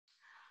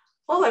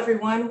Well,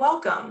 everyone,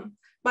 welcome.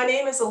 My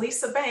name is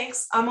Alisa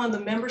Banks. I'm on the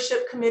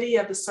membership committee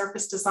of the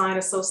Surface Design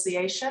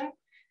Association,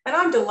 and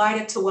I'm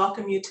delighted to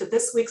welcome you to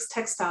this week's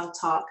Textile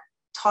Talk,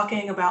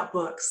 talking about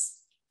books.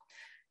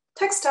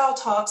 Textile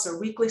Talks are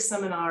weekly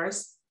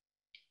seminars,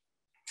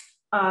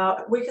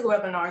 weekly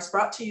webinars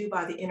brought to you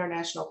by the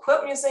International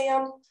Quilt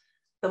Museum,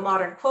 the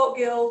Modern Quilt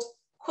Guild,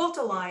 Quilt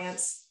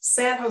Alliance,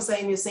 San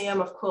Jose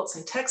Museum of Quilts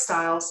and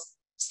Textiles,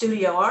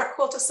 Studio Art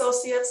Quilt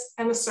Associates,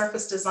 and the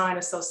Surface Design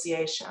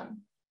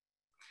Association.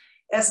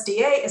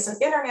 SDA is an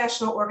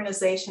international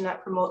organization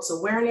that promotes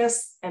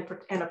awareness and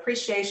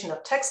appreciation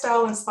of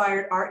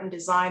textile-inspired art and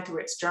design through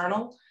its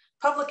journal,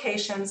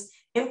 publications,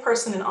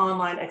 in-person and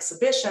online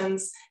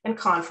exhibitions, and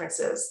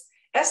conferences.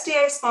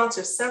 SDA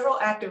sponsors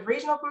several active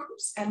regional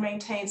groups and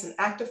maintains an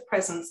active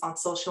presence on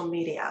social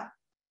media.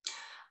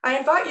 I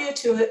invite you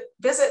to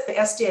visit the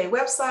SDA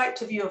website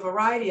to view a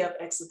variety of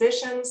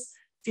exhibitions,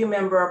 view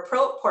member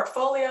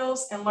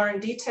portfolios, and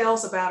learn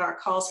details about our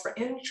calls for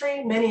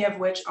entry, many of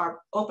which are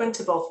open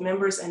to both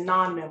members and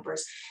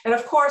non-members. And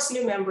of course,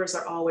 new members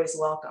are always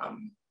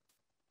welcome.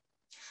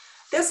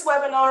 This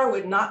webinar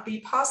would not be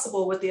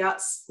possible without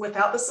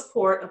the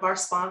support of our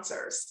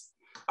sponsors: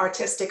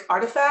 Artistic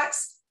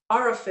Artifacts,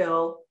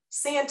 Archival,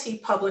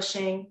 C&T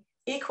Publishing,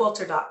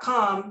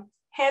 eQuilter.com,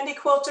 Handy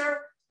Quilter,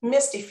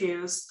 Misty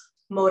Fuse,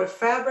 Motive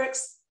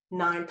Fabrics,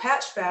 9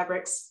 Patch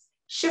Fabrics,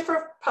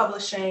 Schiffer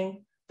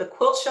Publishing,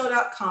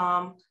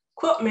 thequiltshow.com,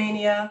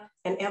 Quiltmania,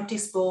 and Empty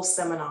Spool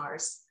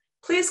Seminars.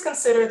 Please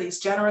consider these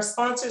generous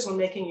sponsors when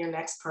making your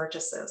next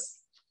purchases.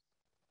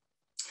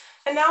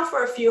 And now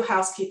for a few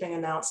housekeeping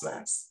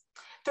announcements.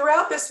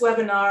 Throughout this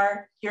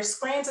webinar, your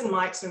screens and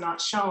mics are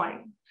not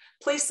showing.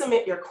 Please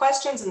submit your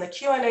questions in the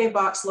Q&A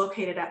box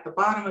located at the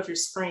bottom of your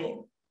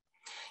screen.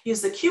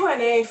 Use the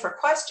Q&A for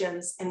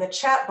questions and the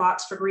chat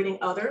box for greeting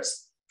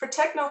others, for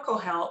technical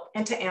help,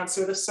 and to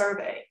answer the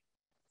survey.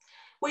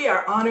 We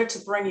are honored to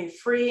bring you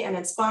free and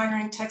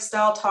inspiring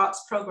Textile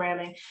Talks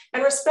programming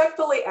and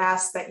respectfully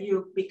ask that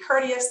you be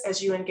courteous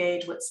as you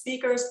engage with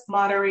speakers,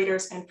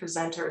 moderators, and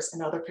presenters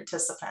and other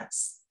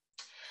participants.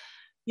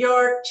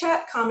 Your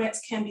chat comments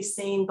can be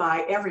seen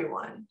by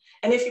everyone.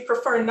 And if you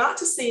prefer not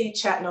to see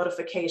chat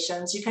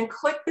notifications, you can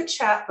click the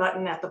chat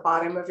button at the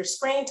bottom of your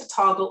screen to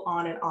toggle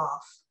on and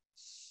off.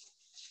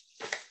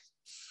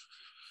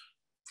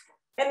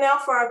 And now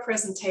for our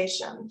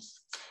presentation.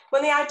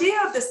 When the idea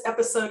of this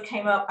episode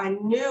came up, I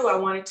knew I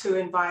wanted to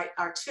invite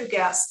our two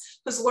guests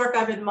whose work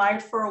I've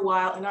admired for a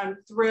while, and I'm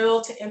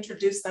thrilled to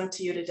introduce them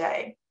to you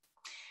today.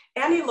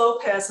 Annie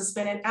Lopez has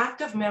been an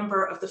active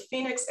member of the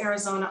Phoenix,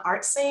 Arizona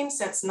art scene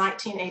since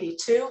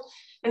 1982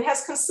 and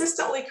has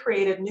consistently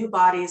created new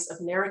bodies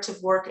of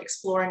narrative work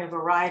exploring a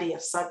variety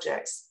of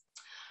subjects.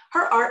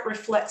 Her art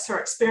reflects her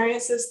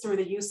experiences through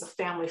the use of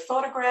family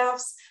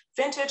photographs,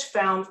 vintage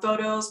found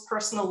photos,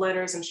 personal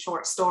letters, and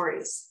short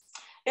stories.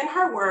 In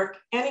her work,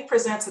 Annie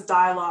presents a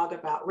dialogue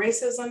about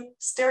racism,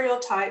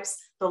 stereotypes,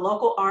 the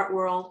local art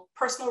world,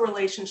 personal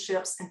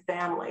relationships, and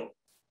family.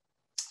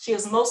 She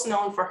is most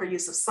known for her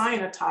use of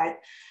cyanotype,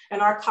 an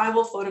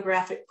archival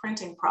photographic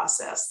printing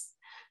process.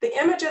 The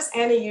images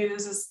Annie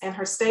uses and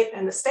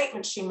the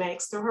statements she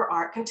makes through her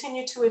art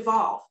continue to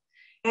evolve.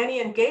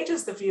 Annie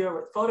engages the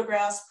viewer with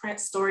photographs, print,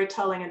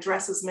 storytelling, and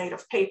dresses made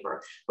of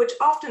paper, which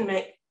often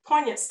make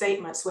poignant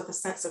statements with a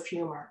sense of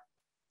humor.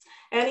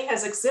 Annie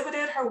has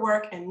exhibited her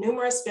work in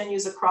numerous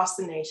venues across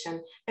the nation,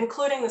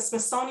 including the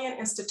Smithsonian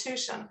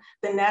Institution,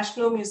 the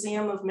National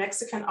Museum of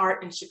Mexican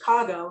Art in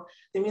Chicago,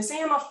 the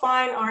Museum of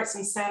Fine Arts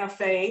in Santa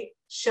Fe,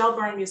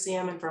 Shelburne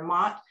Museum in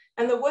Vermont,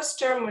 and the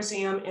Worcester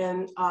Museum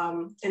in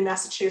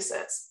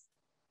Massachusetts.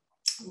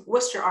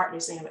 Worcester Art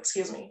Museum,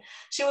 excuse me.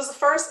 She was the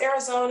first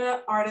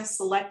Arizona artist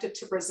selected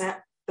to represent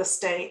the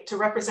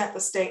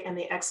state in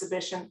the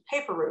exhibition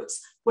Paper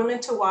Roots, Women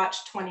to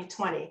Watch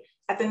 2020,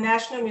 at the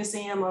National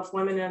Museum of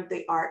Women in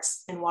the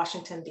Arts in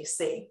Washington,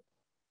 D.C.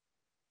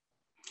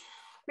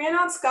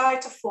 Rhiannon Skye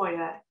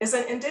Tafoya is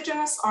an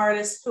indigenous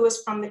artist who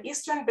is from the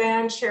Eastern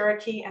Band,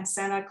 Cherokee, and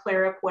Santa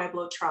Clara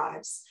Pueblo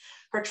tribes.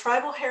 Her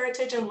tribal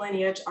heritage and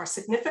lineage are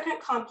significant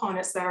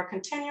components that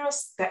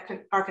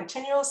are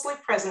continuously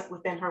present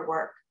within her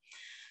work.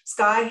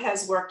 Skye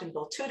has worked in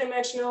both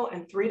two-dimensional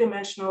and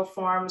three-dimensional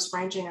forms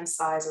ranging in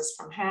sizes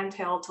from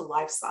handheld to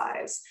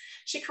life-size.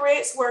 She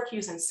creates work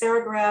using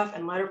serigraph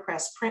and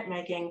letterpress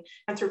printmaking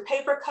and through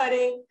paper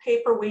cutting,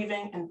 paper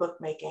weaving, and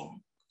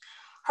bookmaking.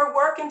 Her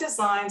work and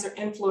designs are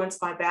influenced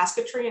by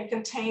basketry and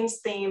contains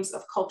themes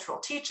of cultural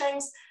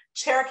teachings,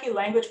 Cherokee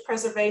language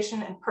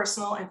preservation, and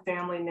personal and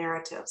family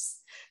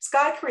narratives.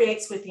 Skye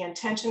creates with the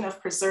intention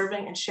of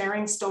preserving and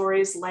sharing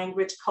stories,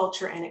 language,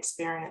 culture, and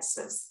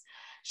experiences.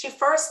 She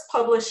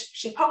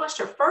published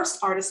her first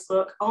artist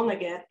book,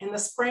 Onegit, in the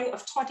spring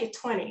of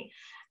 2020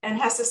 and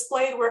has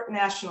displayed work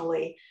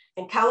nationally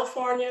in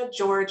California,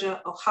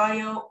 Georgia,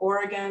 Ohio,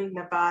 Oregon,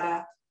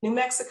 Nevada, New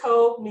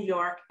Mexico, New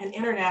York, and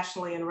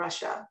internationally in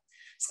Russia.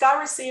 Skye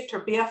received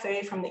her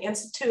BFA from the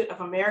Institute of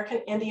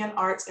American Indian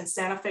Arts in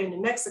Santa Fe,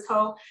 New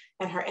Mexico,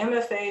 and her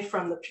MFA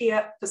from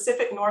the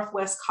Pacific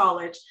Northwest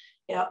College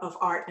of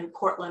Art in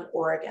Portland,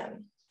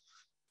 Oregon.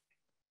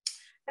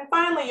 And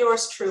finally,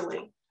 yours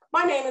truly.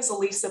 My name is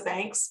Alisa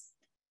Banks,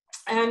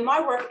 and my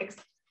work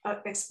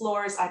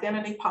explores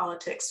identity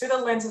politics through the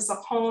lenses of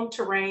home,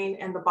 terrain,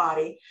 and the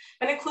body,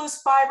 and includes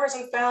fibers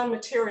and found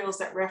materials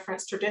that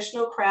reference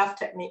traditional craft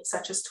techniques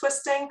such as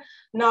twisting,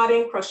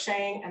 knotting,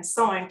 crocheting, and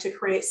sewing to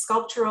create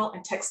sculptural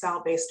and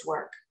textile-based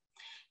work.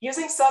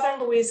 Using Southern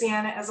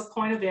Louisiana as a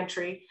point of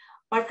entry,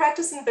 my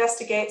practice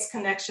investigates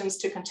connections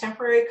to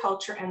contemporary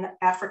culture and the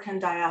African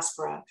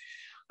diaspora.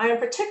 I am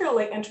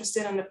particularly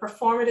interested in the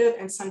performative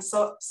and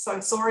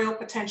sensorial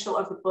potential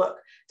of the book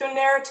through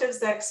narratives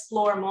that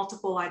explore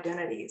multiple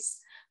identities.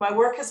 My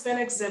work has been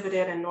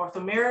exhibited in North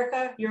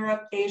America,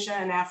 Europe, Asia,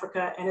 and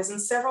Africa, and is in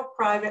several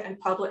private and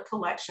public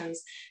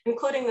collections,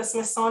 including the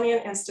Smithsonian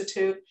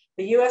Institute,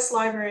 the US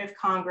Library of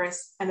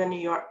Congress, and the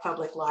New York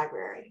Public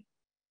Library.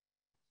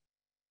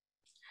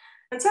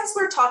 And since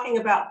we're talking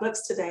about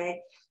books today,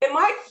 it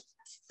might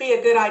be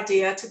a good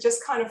idea to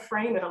just kind of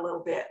frame it a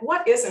little bit.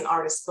 What is an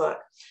artist's book?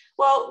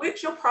 Well,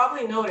 which you'll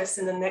probably notice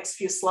in the next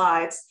few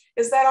slides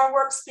is that our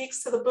work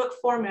speaks to the book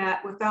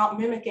format without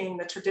mimicking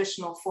the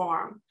traditional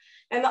form.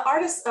 And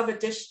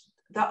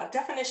the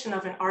definition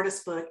of an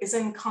artist's book is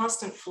in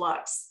constant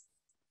flux.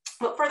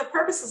 But for the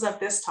purposes of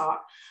this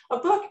talk, a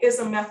book is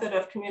a method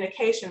of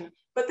communication,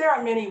 but there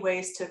are many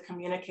ways to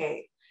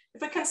communicate.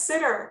 If we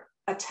consider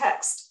a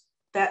text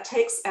that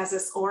takes as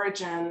its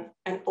origin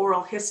an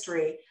oral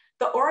history,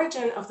 the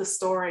origin of the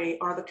story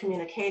or the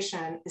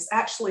communication is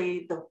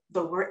actually the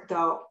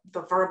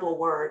verbal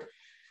word.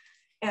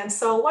 And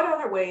so what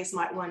other ways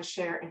might one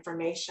share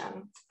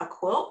information? A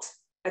quilt,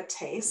 a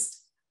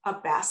taste, a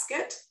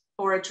basket,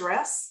 or a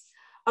dress?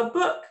 A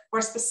book,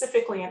 or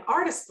specifically an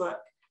artist's book,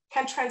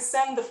 can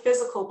transcend the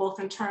physical both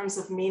in terms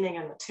of meaning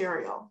and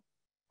material.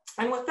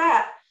 And with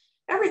that,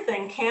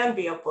 everything can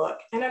be a book,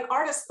 and an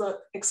artist's book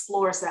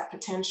explores that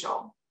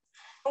potential.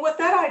 And with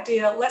that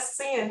idea, let's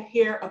see and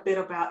hear a bit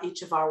about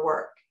each of our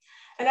work.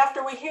 And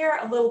after we hear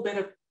a little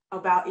bit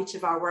about each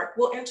of our work,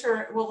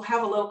 we'll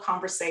have a little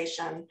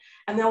conversation,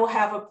 and then we'll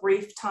have a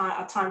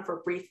time for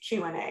brief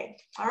Q&A.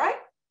 All right?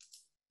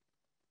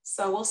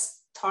 So we'll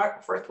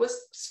start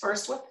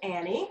first with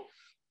Annie.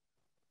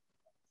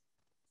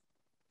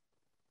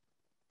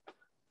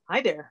 Hi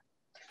there.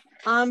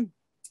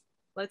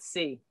 Let's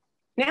see.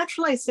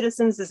 Naturalized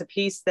Citizens is a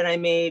piece that I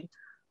made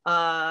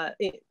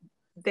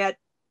that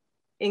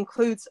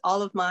includes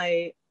all of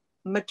my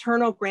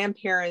maternal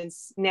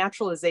grandparents'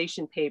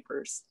 naturalization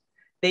papers.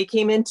 They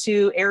came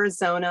into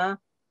Arizona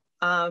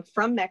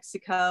from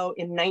Mexico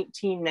in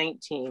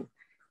 1919.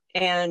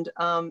 And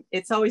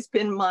it's always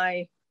been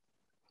my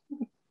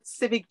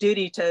civic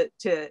duty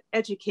to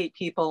educate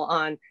people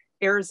on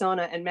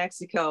Arizona and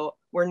Mexico.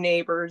 We're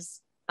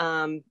neighbors.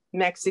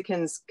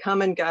 Mexicans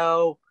come and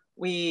go.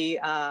 The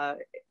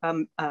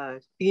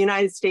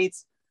United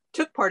States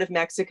took part of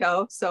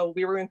Mexico, so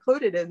we were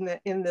included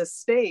in this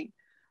state.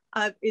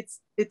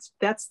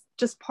 That's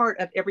just part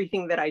of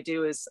everything that I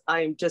do. Is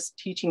I'm just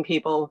teaching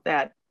people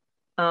that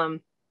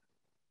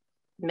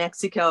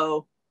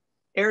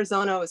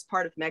Arizona was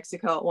part of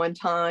Mexico at one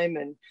time,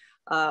 and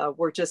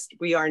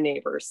we are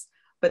neighbors.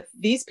 But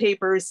these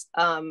papers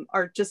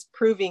are just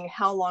proving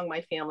how long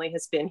my family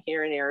has been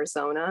here in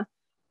Arizona.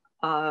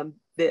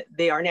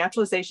 They are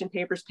naturalization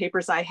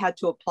papers I had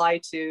to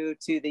apply to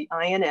the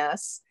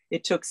INS.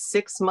 It took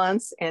 6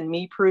 months, and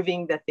me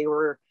proving that they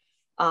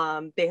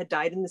had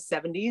died in the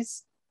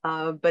 70s,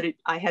 but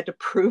I had to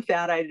prove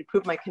that. I had to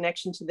prove my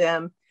connection to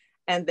them.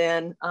 And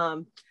then,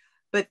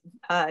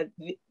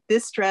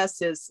 this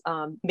dress is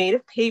made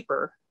of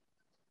paper.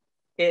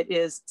 It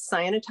is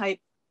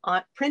cyanotype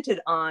printed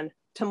on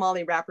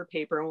tamale wrapper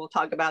paper, and we'll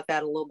talk about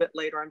that a little bit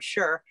later, I'm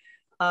sure.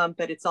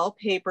 But it's all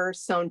paper,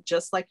 sewn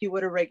just like you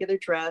would a regular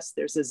dress.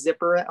 There's a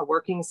zipper, a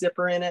working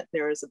zipper in it.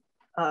 There is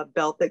a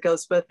belt that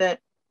goes with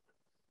it.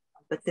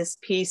 But this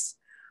piece,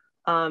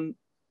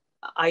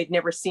 I'd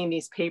never seen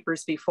these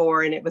papers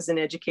before, and it was an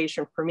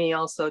education for me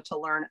also to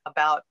learn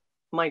about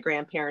my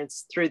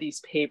grandparents through these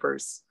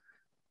papers.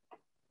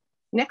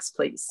 Next,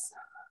 please.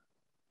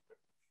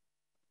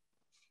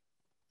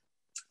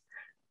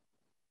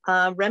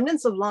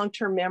 Remnants of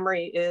Long-Term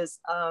Memory is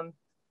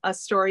a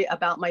story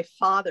about my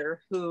father,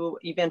 who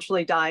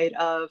eventually died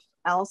of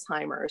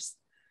Alzheimer's.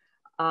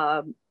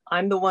 I'm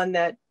the one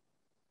that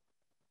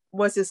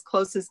was his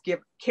closest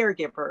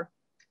caregiver.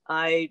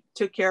 I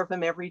took care of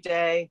him every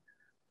day.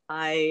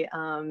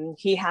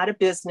 He had a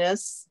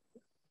business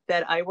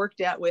that I worked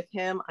at with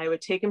him. I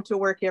would take him to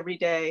work every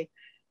day.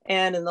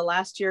 And in the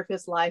last year of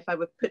his life, I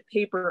would put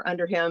paper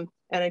under him,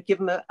 and I'd give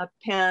him a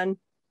pen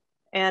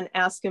and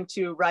ask him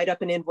to write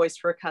up an invoice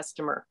for a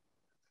customer.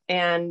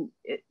 And,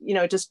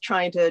 just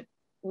trying to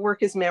work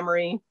his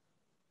memory.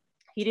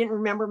 He didn't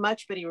remember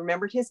much, but he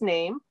remembered his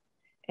name,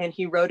 and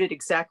he wrote it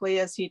exactly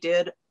as he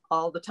did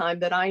all the time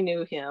that I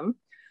knew him.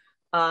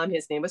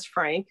 His name was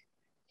Frank.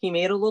 He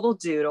made a little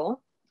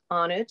doodle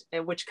on it,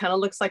 and which kind of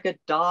looks like a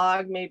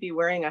dog, maybe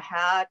wearing a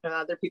hat.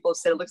 Other people have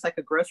said it looks like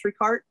a grocery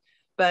cart,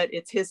 but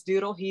it's his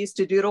doodle. He used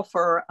to doodle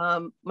for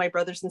my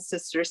brothers and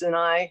sisters and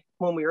I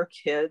when we were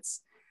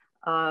kids.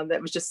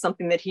 That was just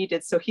something that he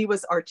did. So he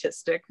was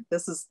artistic.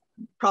 This is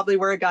probably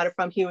where I got it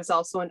from. He was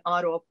also an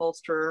auto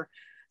upholsterer.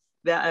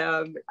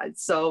 That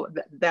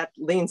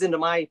leans into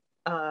my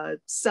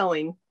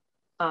selling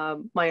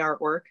my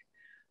artwork.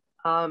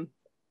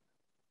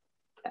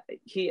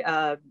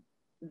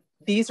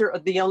 These are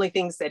the only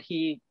things that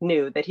he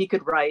knew that he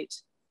could write.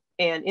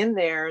 And in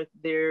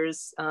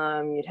there's,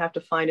 you'd have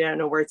to find it, I don't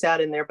know where it's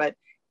at in there, but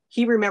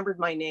he remembered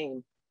my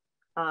name.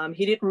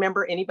 He didn't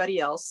remember anybody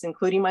else,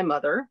 including my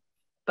mother,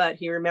 but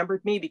he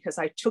remembered me because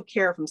I took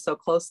care of him so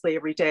closely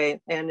every day.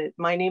 And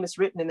my name is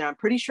written in there. I'm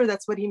pretty sure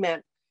that's what he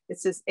meant. It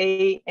says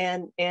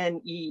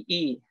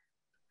A-N-N-E-E.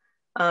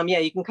 Yeah,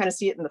 you can kind of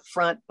see it in the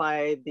front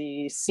by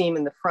the seam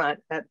in the front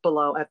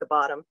below at the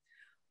bottom.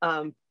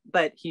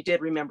 But he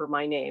did remember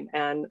my name,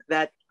 and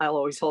that I'll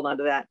always hold on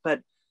to that.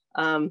 But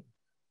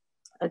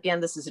again,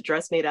 this is a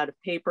dress made out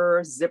of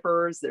paper,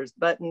 zippers, there's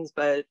buttons,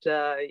 but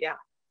yeah.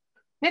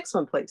 Next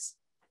one, please.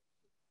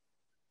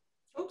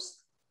 Oops,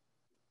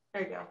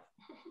 there you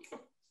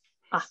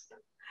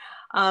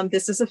go.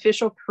 This is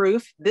official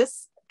proof.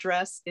 This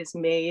dress is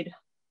made,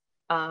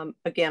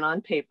 again, on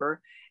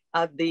paper.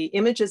 The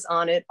images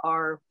on it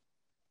are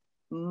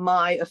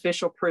my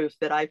official proof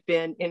that I've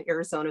been in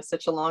Arizona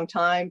such a long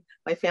time.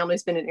 My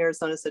family's been in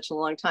Arizona such a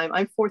long time.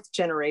 I'm fourth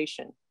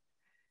generation,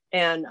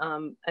 and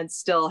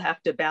still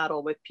have to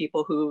battle with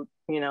people who,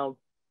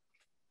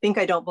 think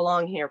I don't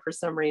belong here for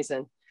some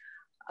reason.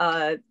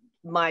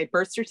 My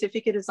birth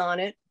certificate is on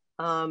it.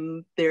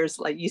 There's,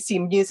 like, you see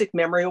music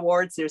memory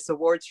awards. There's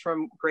awards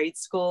from grade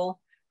school,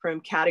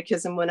 from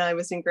catechism when I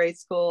was in grade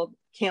school,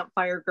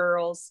 Campfire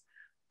Girls.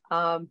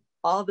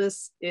 All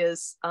this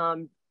is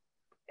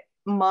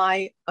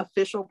my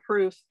official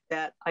proof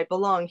that I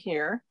belong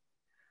here,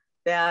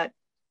 that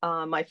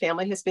my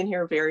family has been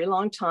here a very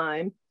long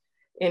time.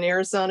 In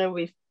Arizona,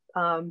 we've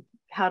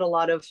had a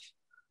lot of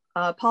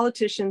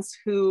politicians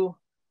who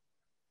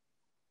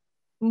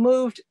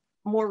moved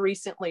more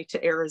recently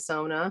to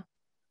Arizona,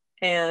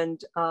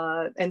 and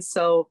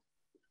so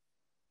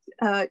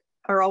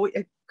are always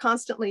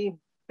constantly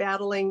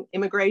battling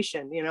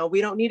immigration.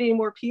 We don't need any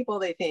more people,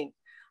 they think.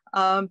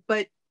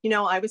 But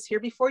I was here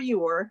before you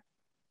were,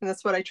 and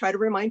that's what I try to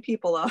remind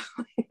people of.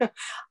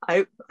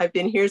 I've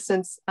been here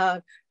since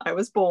I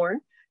was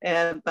born,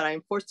 but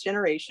I'm fourth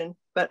generation.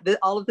 But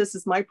all of this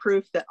is my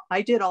proof that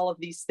I did all of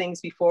these things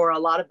before a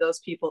lot of those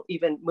people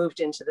even moved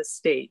into the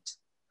state.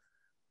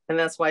 And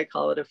that's why I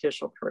call it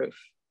official proof.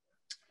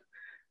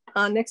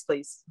 Next,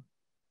 please.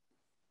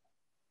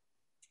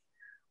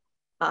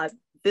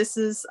 This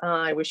is,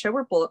 I wish I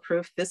were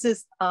bulletproof. This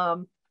is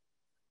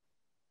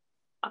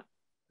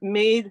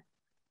made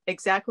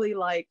exactly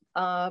like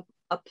a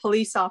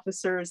police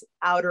officer's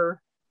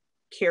outer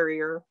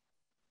carrier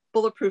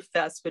bulletproof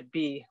vest would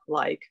be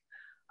like.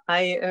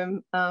 I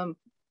am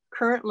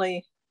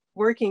currently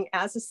working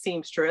as a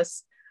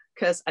seamstress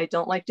because I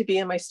don't like to be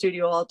in my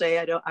studio all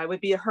day. I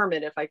would be a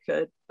hermit if I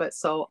could, but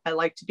so I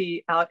like to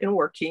be out and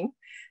working.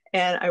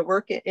 And I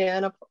work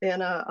in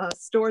a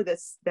store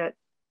that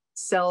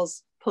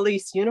sells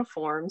police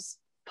uniforms,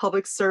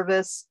 public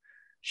service,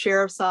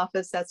 sheriff's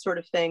office, that sort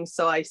of thing.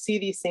 So I see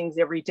these things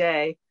every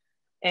day.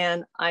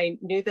 And I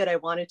knew that I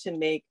wanted to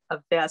make a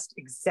vest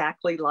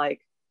exactly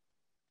like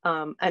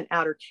an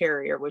outer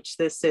carrier, which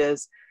this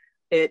is.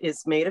 It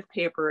is made of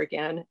paper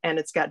again, and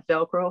it's got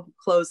Velcro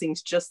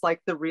closings just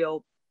like the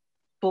real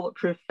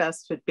bulletproof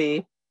vest would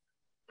be.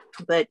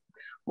 But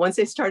once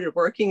I started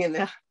working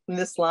in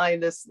this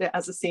line, as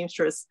a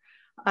seamstress,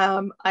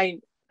 I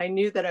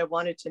knew that I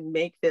wanted to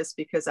make this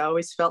because I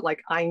always felt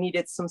like I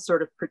needed some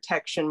sort of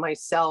protection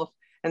myself.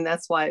 And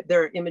that's why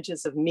there are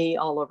images of me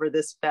all over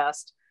this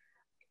vest,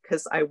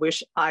 because I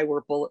wish I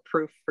were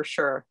bulletproof for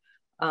sure.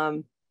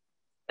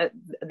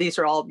 These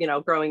are all,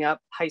 growing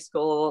up, high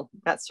school,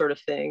 that sort of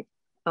thing.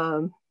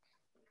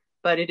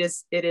 But it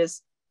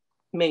is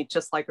made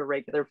just like a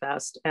regular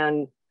vest,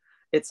 and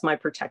it's my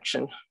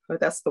protection.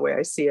 That's the way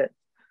I see it.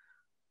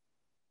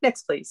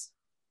 Next, please.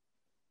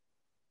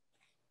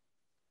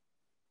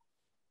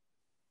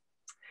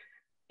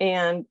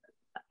 And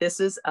this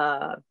is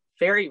a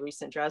very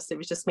recent dress. It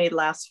was just made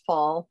last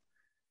fall.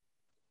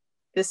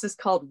 This is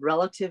called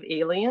Relative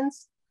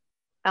Aliens.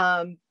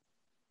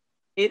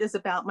 It is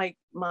about my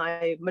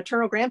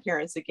maternal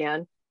grandparents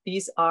again.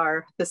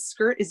 The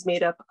skirt is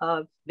made up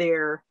of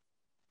their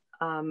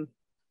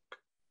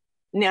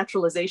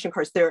naturalization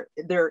cards.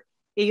 They're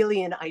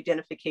alien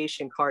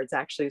identification cards,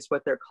 actually, is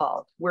what they're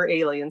called. We're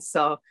aliens.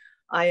 So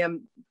I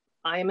am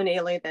an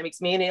alien. That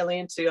makes me an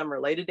alien too. I'm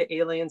related to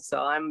aliens.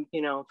 So I'm,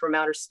 from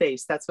outer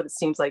space. That's what it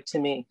seems like to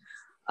me.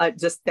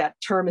 Just that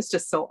term is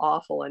just so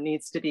awful and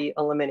needs to be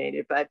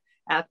eliminated. But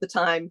at the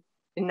time,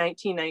 in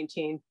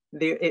 1919,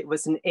 it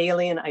was an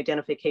alien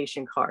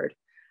identification card.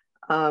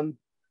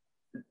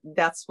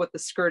 That's what the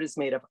skirt is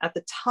made of. At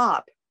the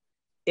top,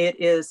 it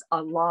is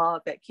a law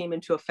that came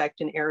into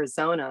effect in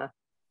Arizona,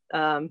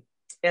 SB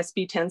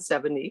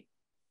 1070,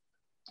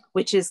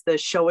 which is the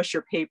show us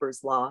your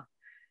papers law.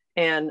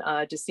 And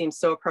just seems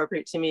so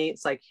appropriate to me.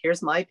 It's like,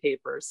 here's my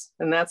papers.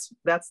 And that's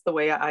the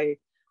way I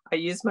I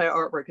use my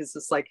artwork as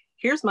just like,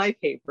 here's my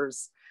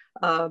papers.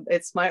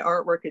 It's my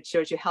artwork. It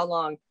shows you how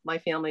long my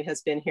family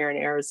has been here in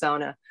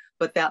Arizona.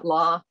 But that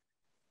law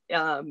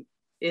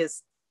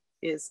is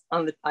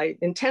on the, I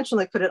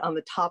intentionally put it on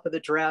the top of the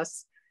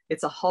dress.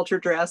 It's a halter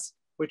dress,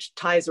 which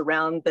ties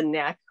around the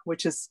neck,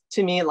 which is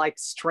to me like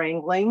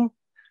strangling,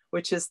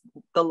 which is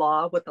the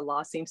law, what the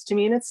law seems to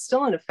me. And it's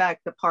still in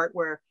effect, the part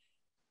where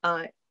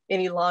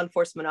any law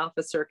enforcement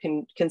officer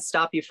can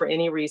stop you for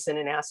any reason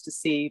and ask to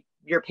see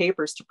your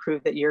papers to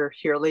prove that you're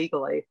here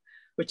legally,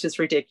 which is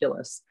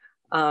ridiculous.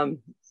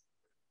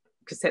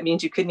 Because that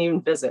means you couldn't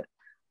even visit.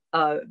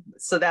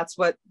 So that's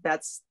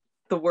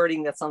the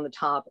wording that's on the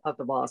top of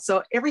the law.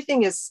 So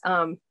everything is,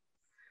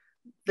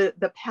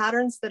 the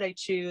patterns that I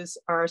choose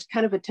are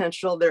kind of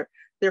intentional.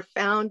 They're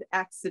found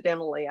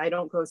accidentally. I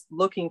don't go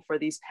looking for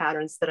these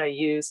patterns that I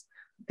use,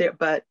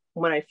 but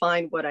when I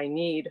find what I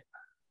need,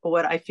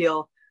 what I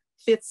feel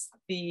fits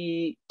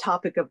the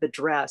topic of the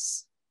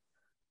dress,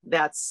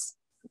 that's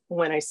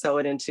when I sew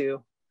it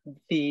into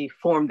the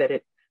form that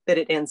it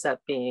ends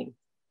up being.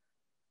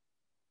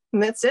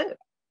 And that's it.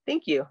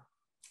 Thank you.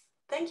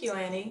 Thank you,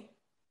 Annie.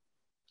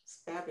 It's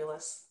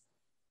fabulous.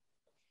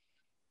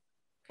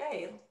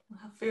 Okay,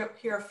 we'll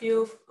hear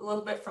a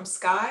little bit from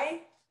Skye.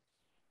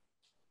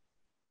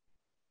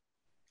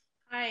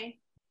 Hi,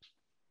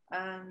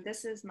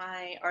 this is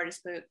my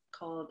artist book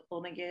called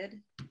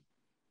Olmagid.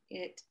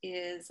 It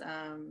is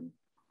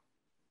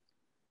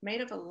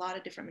made of a lot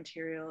of different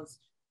materials.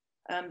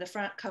 The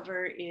front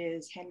cover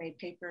is handmade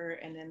paper,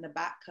 and then the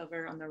back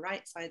cover on the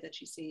right side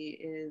that you see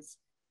is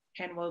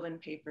hand-woven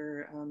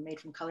paper made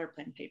from color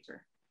plan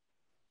paper.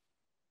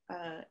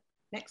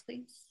 Next,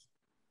 please.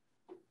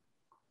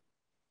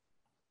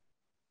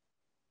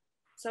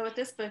 So with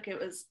this book, it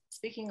was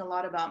speaking a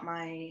lot about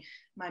my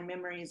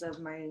memories of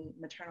my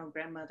maternal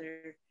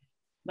grandmother,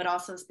 but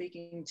also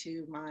speaking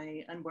to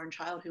my unborn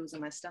child who was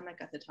in my stomach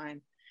at the time.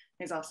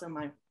 He's also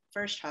my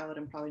first child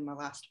and probably my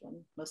last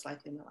one, most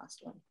likely my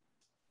last one.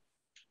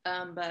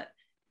 But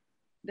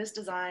this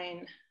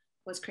design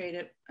was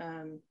created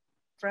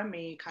from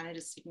me, kind of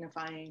just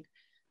signifying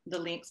the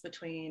links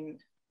between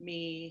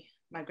me,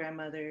 my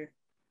grandmother,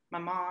 my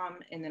mom,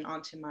 and then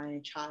onto my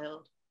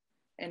child.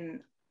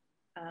 And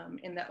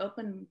in the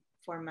open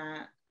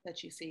format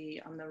that you see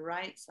on the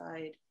right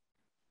side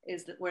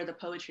is where the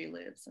poetry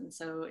lives. And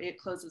so it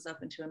closes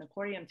up into an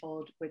accordion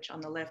fold, which on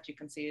the left you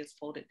can see is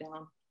folded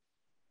down.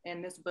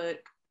 And this book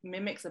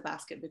mimics a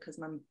basket because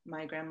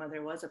my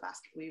grandmother was a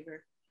basket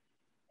weaver.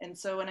 And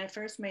so when I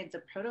first made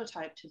the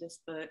prototype to this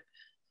book,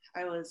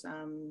 I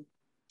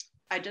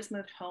just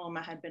moved home.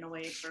 I had been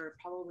away for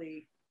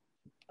probably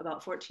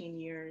about 14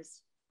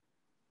 years.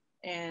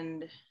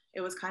 And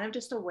it was kind of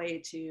just a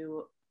way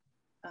to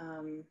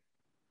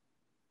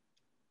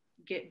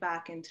get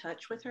back in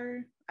touch with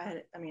her.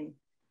 I mean,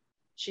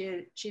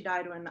 she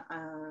died when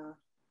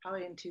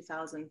probably in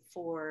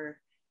 2004,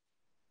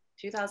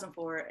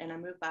 and I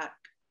moved back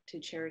to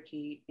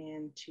Cherokee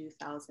in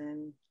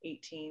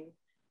 2018.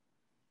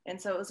 And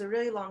so it was a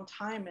really long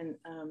time, and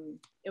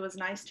it was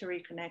nice to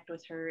reconnect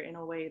with her in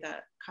a way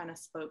that kind of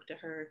spoke to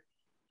her,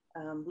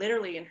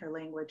 literally in her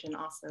language, and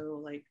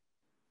also like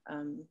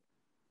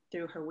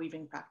through her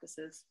weaving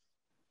practices.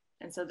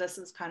 And so this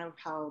is kind of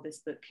how this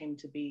book came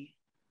to be,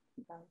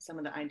 some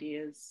of the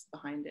ideas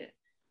behind it.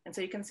 And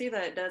so you can see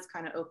that it does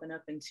kind of open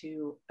up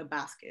into a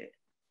basket.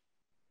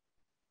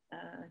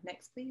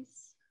 Next,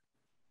 please.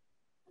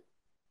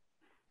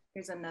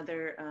 Here's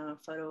another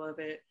photo of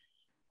it.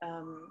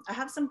 I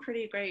have some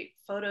pretty great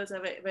photos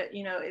of it, but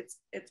you know, it's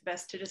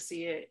best to just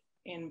see it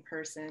in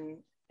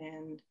person.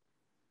 And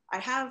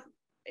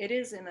it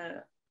is in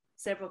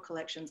several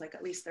collections, like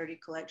at least 30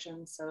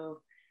 collections.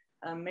 So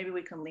maybe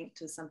we can link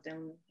to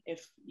something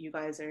if you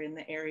guys are in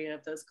the area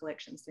of those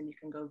collections, then you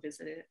can go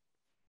visit it.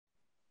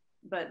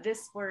 But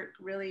this work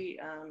really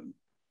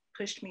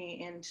pushed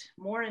me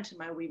more into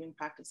my weaving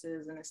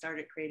practices, and I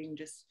started creating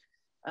just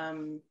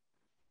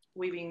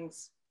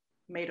weavings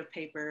made of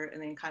paper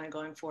and then kind of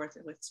going forth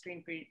with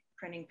screen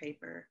printing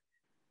paper.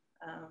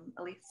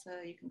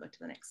 Alisa, you can go to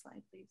the next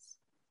slide, please.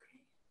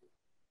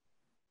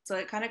 So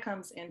it kind of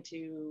comes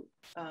into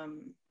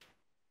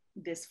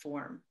this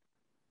form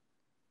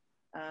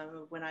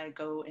when I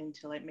go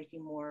into like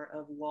making more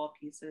of wall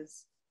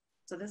pieces.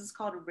 So this is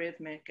called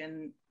Rhythmic,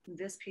 and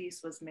this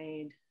piece was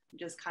made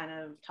just kind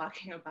of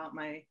talking about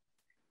my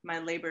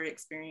labor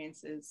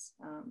experiences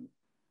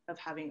of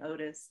having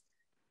Otis.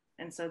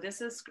 And so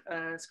this is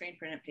screen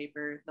printed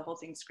paper. The whole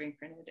thing's screen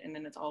printed, and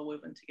then it's all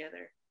woven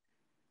together.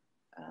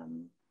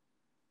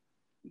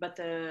 But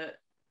the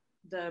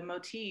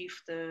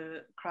motif,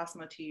 the cross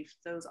motif,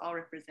 those all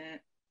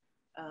represent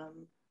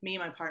me,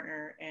 my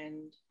partner,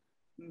 and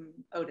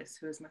Otis,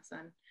 who is my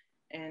son.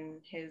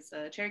 And his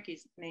Cherokee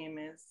name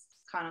is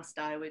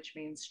Kanostai, which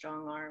means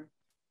strong arm.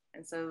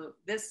 And so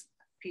this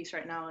piece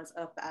right now is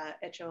up at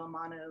Echo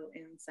Amano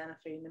in Santa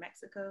Fe, New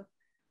Mexico.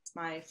 It's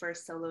my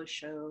first solo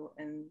show,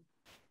 and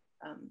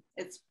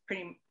it's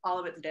all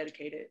of it's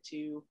dedicated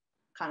to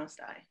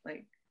Kanostai.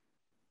 Like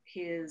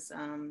his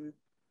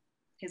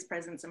his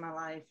presence in my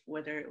life,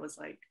 whether it was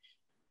like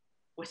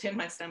within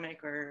my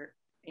stomach or,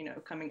 you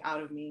know, coming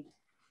out of me.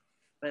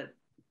 But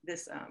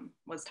this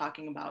was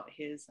talking about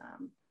his,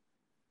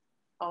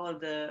 all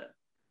of the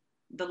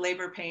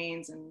labor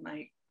pains and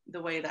like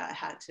the way that I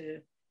had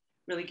to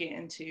really get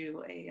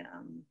into a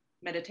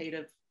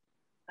meditative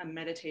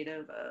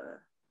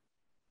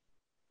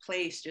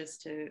place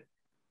just to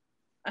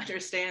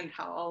understand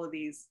how all of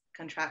these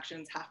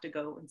contractions have to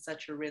go in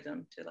such a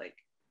rhythm to like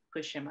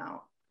push him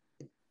out.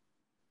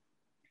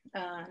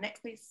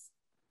 Next, please.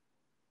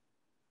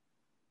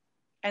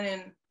 And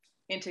then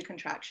into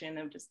contraction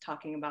of just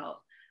talking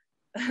about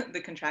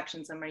the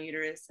contractions of my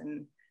uterus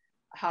and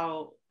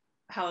how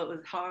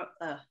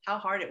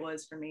hard it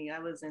was for me. I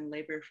was in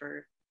labor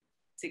for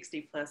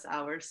 60 plus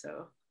hours,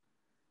 so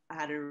I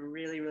had a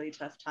really, really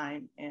tough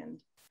time, and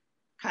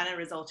kind of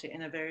resulted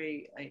in a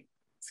very like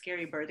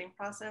scary birthing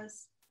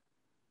process.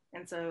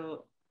 And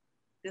so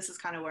this is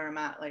kind of where I'm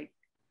at, like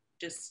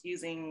just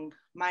using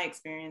my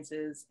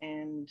experiences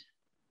and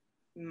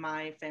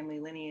my family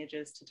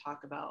lineages to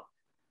talk about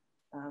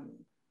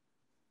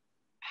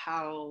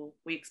how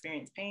we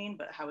experience pain,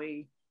 but how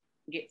we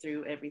get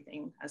through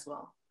everything as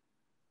well.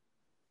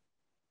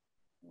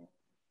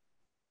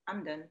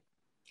 I'm done.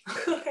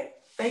 Okay,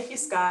 thank you,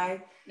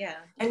 Skye. Yeah.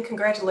 And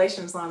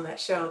congratulations on that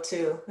show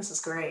too. This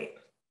is great.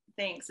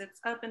 Thanks. It's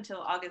up until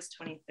August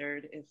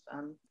 23rd. If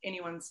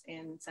anyone's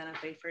in Santa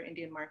Fe for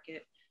Indian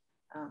Market,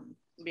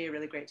 it'd be a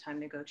really great time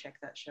to go check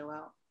that show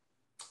out.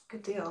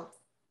 Good deal.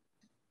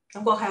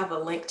 And we'll have a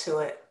link to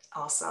it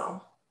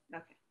also.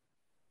 Okay.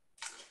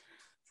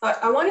 So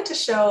I wanted to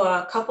show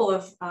a couple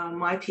of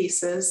my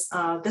pieces.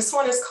 This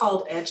one is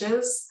called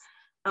Edges.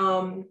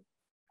 And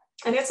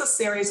it's a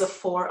series of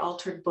 4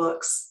 altered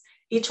books.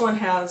 Each one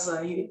has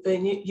a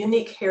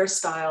unique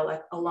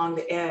hairstyle along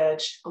the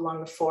edge, along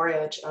the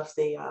foredge of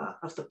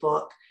the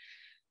book,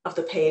 of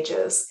the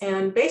pages.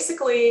 And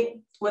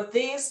basically with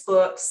these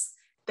books,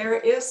 there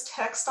is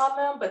text on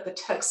them, but the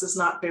text is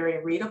not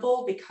very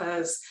readable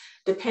because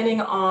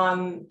depending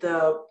on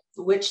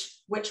which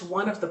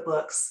one of the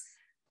books,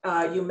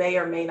 you may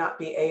or may not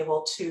be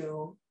able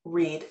to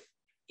read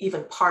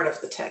even part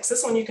of the text.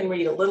 This one you can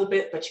read a little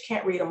bit, but you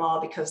can't read them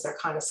all because they're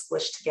kind of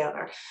squished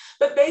together.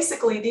 But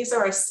basically, these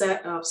are a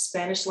set of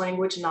Spanish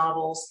language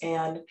novels.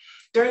 And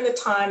during the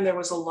time, there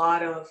was a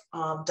lot of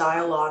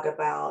dialogue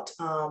about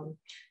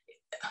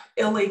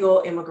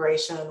illegal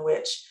immigration,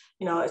 which,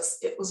 you know,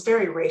 it was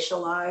very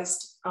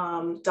racialized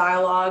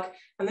dialogue.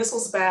 And this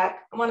was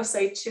back, I want to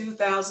say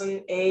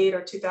 2008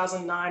 or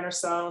 2009 or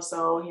so.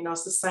 So, you know,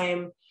 it's the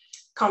same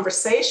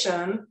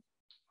conversation.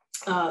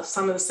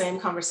 Some of the same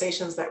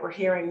conversations that we're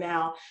hearing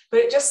now,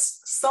 but it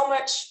just so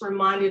much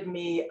reminded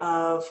me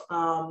of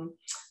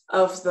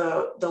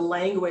the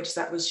language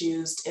that was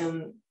used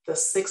in the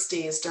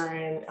 60s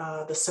during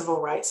the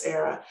civil rights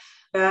era,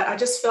 that I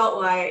just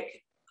felt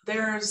like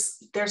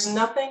there's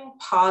nothing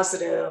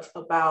positive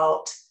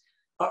about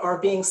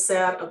or being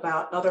said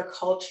about other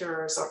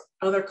cultures or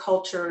other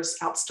cultures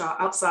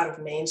outside of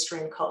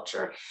mainstream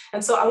culture.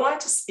 And so I wanted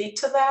to speak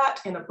to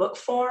that in a book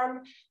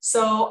form.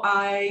 So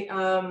I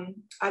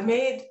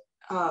made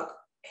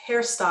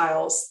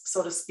hairstyles,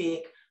 so to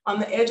speak, on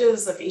the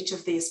edges of each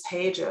of these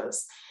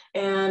pages.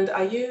 And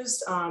I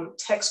used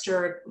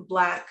textured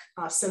black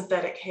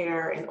synthetic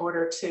hair in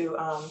order to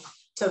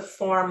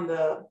form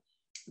the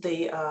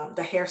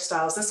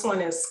hairstyles. This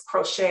one is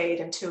crocheted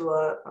into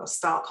a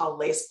style called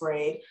lace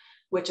braid,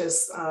 which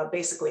is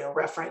basically a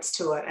reference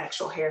to an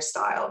actual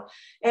hairstyle.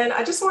 And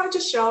I just wanted to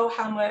show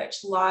how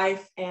much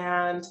life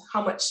and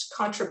how much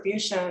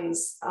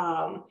contributions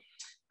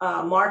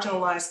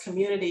marginalized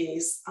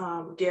communities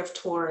give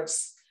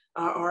towards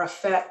or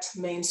affect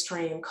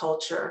mainstream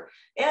culture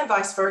and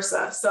vice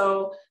versa.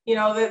 So, you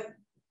know, that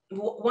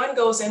one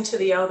goes into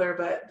the other,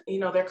 but, you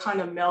know, they're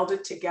kind of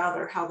melded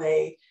together, how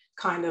they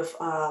kind of,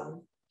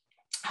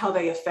 how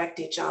they affect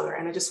each other.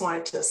 And I just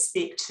wanted to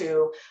speak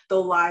to the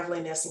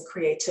liveliness and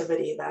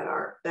creativity that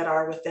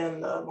are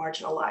within the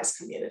marginalized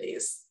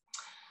communities.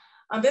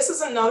 This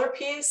is another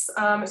piece.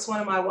 It's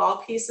one of my wall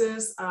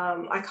pieces.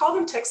 I call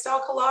them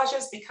textile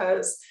collages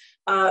because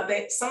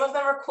some of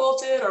them are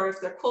quilted, or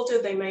if they're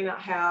quilted, they may not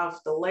have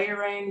the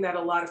layering that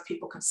a lot of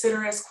people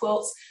consider as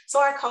quilts. So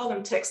I call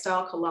them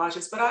textile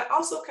collages, but I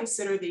also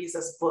consider these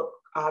as book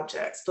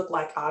objects,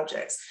 book-like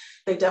objects.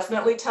 They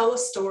definitely tell a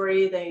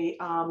story. They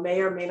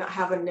may or may not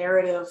have a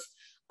narrative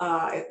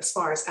as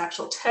far as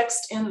actual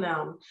text in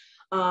them.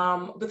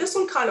 But this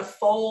one kind of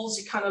folds.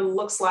 It kind of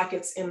looks like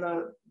it's in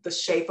the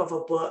shape of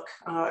a book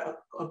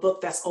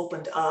that's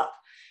opened up.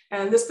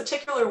 And this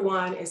particular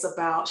one is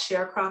about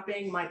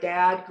sharecropping. My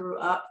dad grew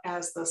up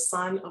as the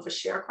son of a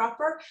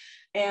sharecropper,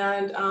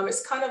 and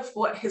it's kind of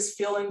what his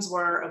feelings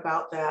were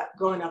about that,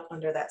 growing up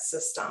under that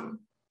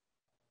system.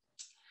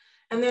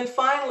 And then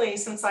finally,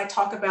 since I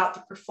talk about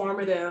the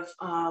performative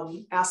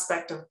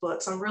aspect of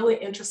books, I'm really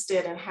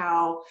interested in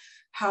how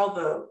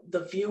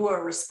the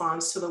viewer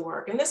responds to the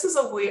work. And this is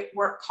a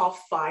work called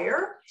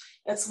Fire.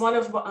 It's one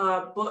of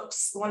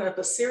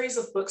a series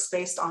of books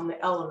based on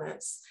the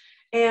elements.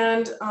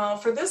 And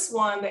for this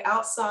one, the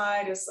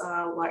outside is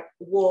like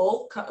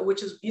wool,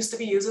 which used to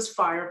be used as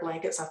fire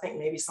blankets. I think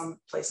maybe some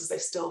places they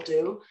still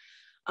do.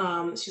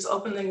 She's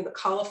opening the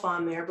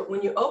colophon there, but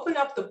when you open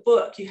up the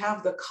book, you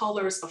have the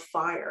colors of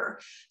fire.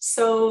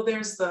 So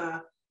there's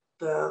the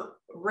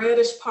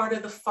reddish part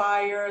of the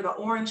fire, the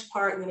orange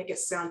part, and then it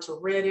gets down to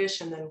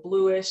reddish and then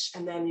bluish,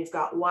 and then you've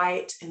got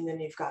white, and then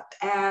you've got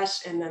the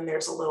ash, and then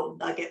there's a little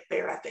nugget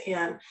there at the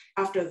end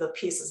after the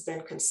piece has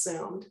been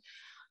consumed.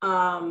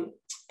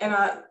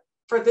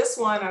 For this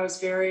one, I was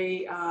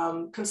very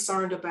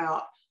concerned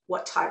about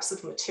what types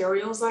of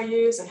materials I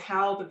use and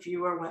how the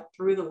viewer went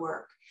through the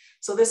work.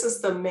 So this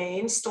is the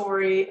main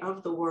story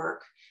of the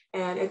work,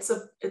 and it's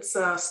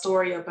a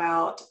story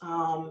about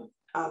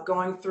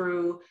going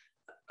through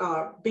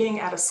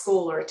being at a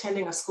school or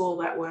attending a school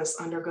that was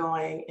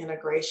undergoing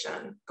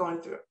integration,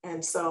 going through.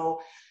 And so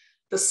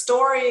the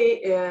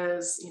story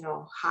is, you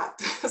know, hot.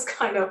 It's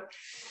kind of,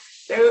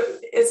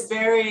 it's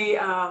very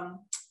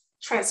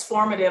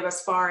transformative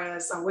as far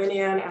as I went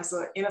in as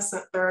an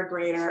innocent third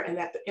grader, and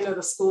at the end of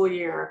the school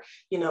year,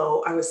 you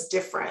know, I was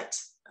different,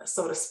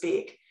 so to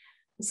speak.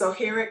 So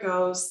here it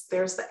goes.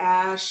 There's the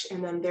ash,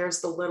 and then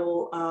there's the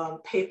little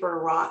paper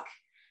rock,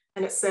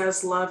 and it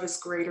says, "Love is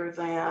greater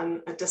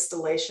than a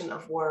distillation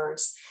of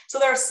words." So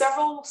there are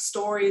several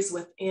stories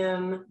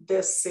within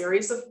this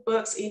series of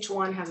books. Each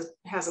one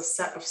has a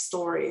set of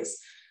stories.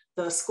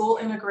 The school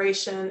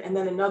integration, and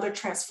then another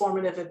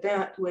transformative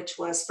event, which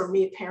was for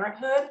me,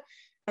 parenthood.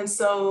 And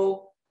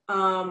so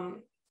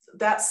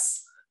that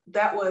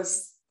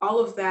was, all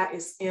of that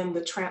is in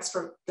the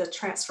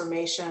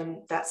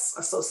transformation that's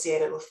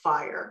associated with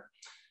fire.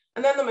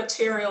 And then the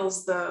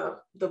materials, the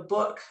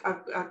book,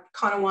 I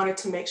kind of wanted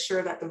to make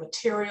sure that the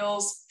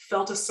materials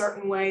felt a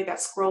certain way.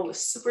 That scroll is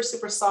super,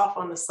 super soft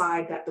on the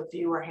side that the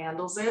viewer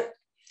handles it.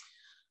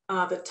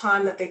 The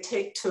time that they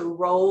take to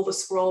roll the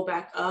scroll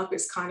back up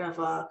is kind of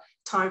a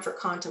time for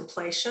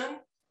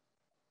contemplation.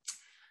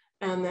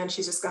 And then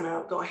she's just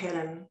gonna go ahead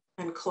and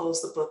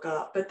close the book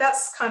up. But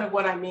that's kind of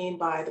what I mean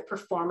by the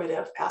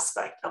performative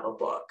aspect of a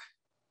book.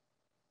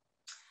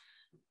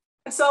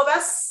 And so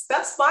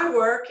that's my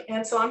work.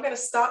 And so I'm going to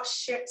stop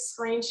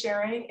screen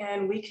sharing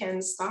and we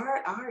can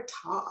start our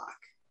talk.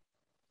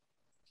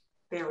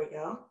 There we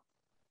go.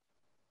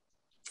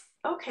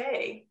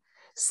 Okay.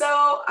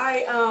 So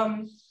I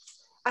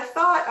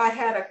thought I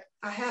had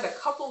a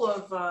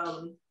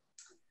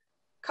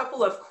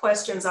couple of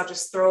questions I'll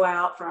just throw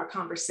out for our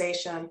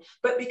conversation.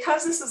 But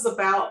because this is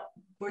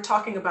we're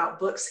talking about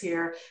books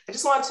here, I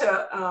just want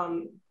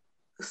to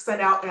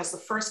send out as the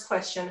first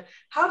question,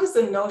 how does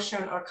the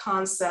notion or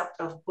concept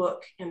of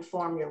book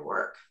inform your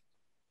work?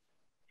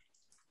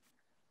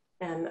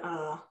 And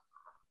I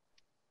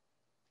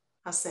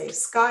say,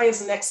 Skye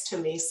is next to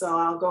me, so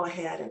I'll go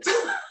ahead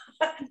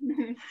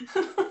and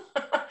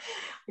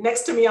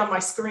next to me on my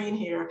screen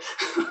here.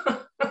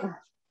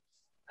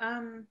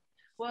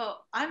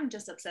 Well, I'm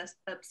just obsessed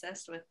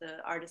with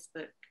the artist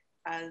book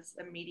as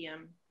a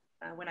medium.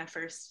 When I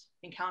first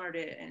encountered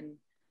it and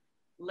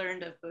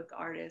learned of book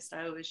artists,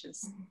 I was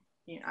just,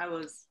 you know, I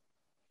was,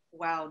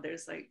 wow,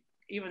 there's like,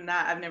 even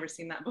that, I've never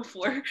seen that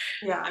before.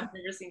 Yeah. I've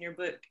never seen your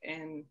book.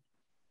 And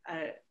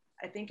I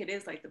think it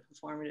is like the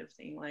performative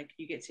thing, like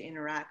you get to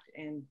interact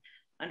and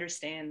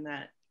understand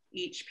that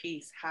each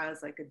piece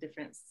has like a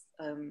different,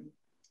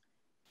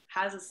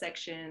 has a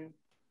section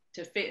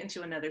to fit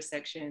into another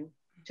section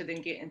to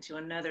then get into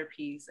another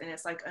piece. And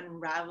it's like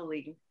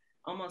unraveling,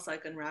 almost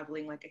like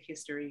unraveling like a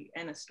history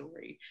and a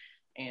story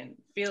and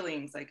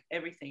feelings, like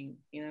everything,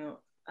 you know.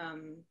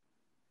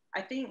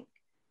 I think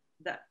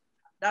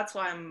that's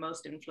why I'm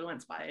most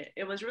influenced by it.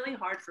 It was really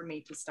hard for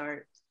me to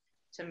start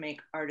to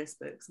make artist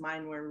books.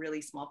 Mine were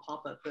really small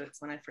pop-up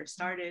books when I first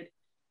started.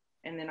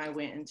 And then I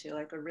went into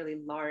like a really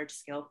large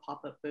scale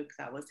pop-up book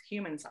that was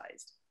human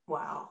sized.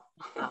 Wow.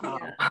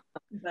 Yeah.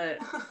 But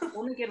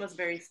Woman was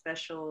very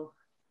special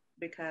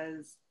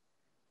because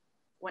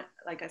when,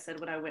 like I said,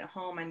 when I went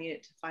home, I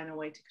needed to find a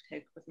way to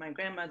connect with my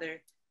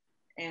grandmother.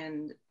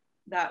 And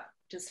that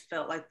just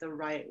felt like the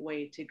right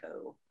way to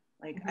go.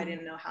 Like I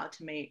don't know how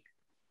to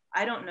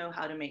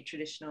make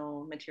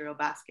traditional material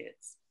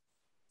baskets.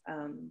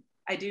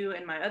 I do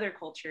in my other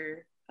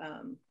culture,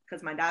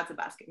 because my dad's a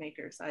basket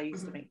maker. So I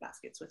used to make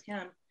baskets with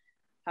him.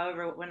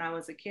 However, when I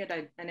was a kid,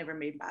 I never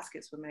made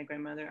baskets with my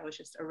grandmother. I was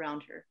just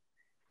around her.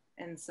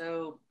 And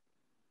so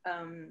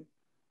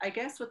I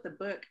guess with the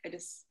book,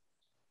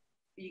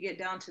 you get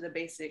down to the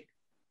basic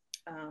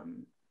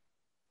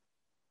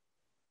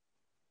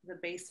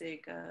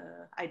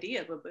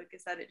idea of a book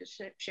is that it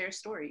just shares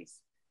stories.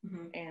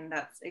 And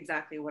that's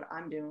exactly what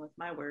I'm doing with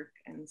my work.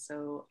 And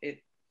so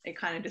it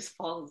kind of just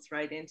falls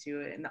right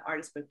into it, and the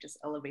artist book just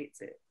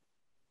elevates it.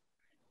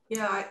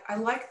 Yeah, I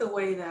like the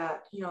way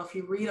that, you know, if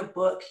you read a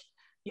book,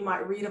 you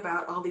might read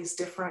about all these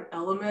different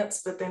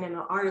elements, but then in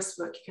an artist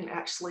book, you can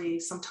actually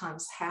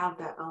sometimes have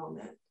that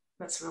element.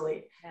 That's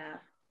really,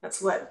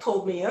 that's what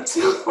pulled me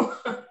into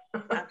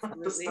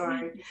the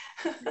story.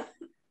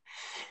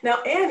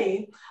 Now,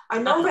 Annie,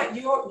 I know that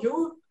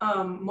you're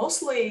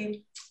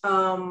mostly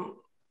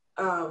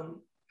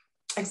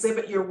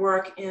exhibit your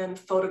work in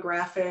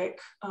photographic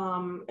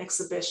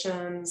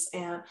exhibitions,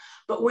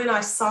 but when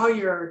I saw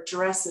your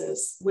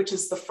dresses, which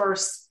is the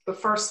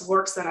first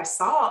works that I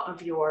saw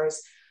of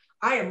yours,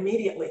 I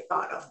immediately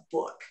thought of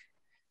book.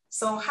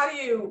 So how do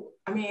you,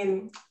 I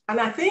mean, and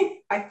I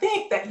think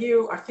that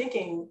you are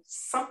thinking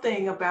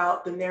something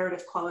about the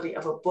narrative quality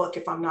of a book,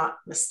 if I'm not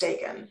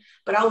mistaken,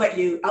 but I'll let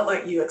you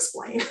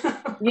explain.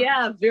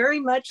 Yeah, very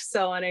much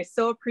so. And I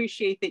so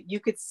appreciate that you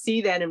could see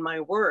that in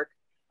my work.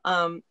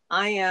 I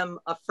am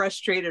a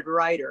frustrated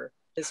writer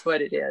is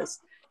what it is.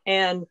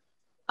 And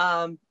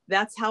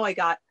that's how I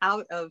got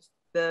out of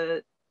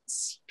the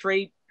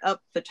straight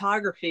up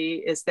photography,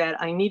 is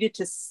that I needed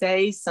to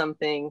say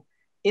something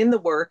in the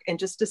work, and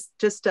just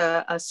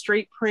a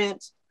straight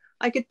print.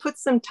 I could put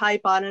some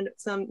type on it,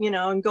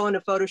 and go into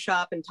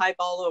Photoshop and type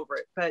all over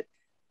it, but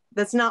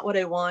that's not what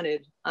I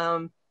wanted.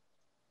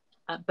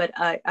 But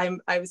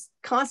I was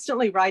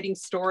constantly writing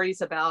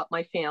stories about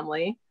my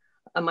family,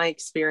 my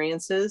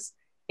experiences,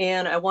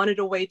 and I wanted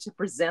a way to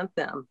present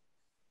them.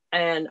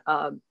 And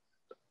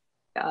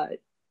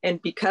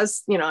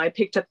because I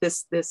picked up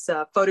this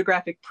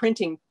photographic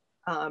printing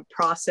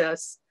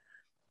process,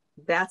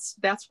 that's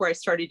where I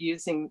started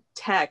using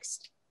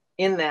text.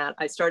 In that,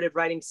 I started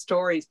writing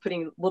stories,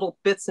 putting little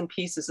bits and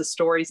pieces of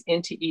stories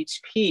into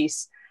each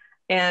piece.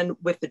 And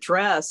with the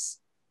dress,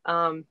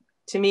 to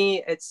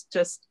me, it's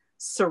just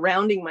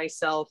surrounding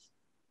myself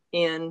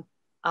in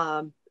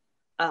the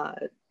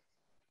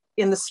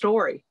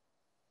story.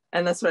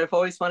 And that's what I've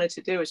always wanted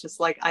to do. It's just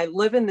like, I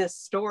live in this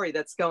story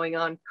that's going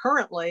on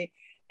currently.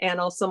 And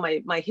also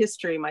my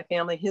history, my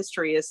family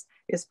history is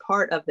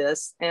part of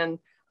this. And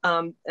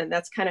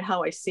that's kind of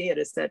how I see it,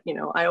 is that,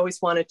 I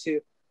always wanted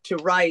to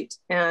write.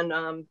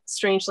 And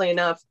strangely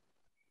enough,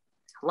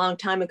 a long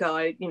time ago,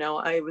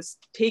 I was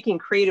taking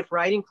creative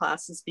writing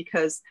classes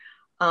because,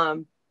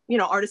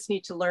 artists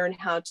need to learn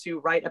how to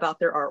write about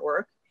their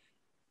artwork.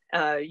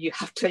 You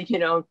have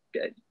to,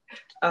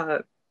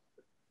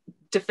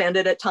 defend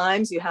it at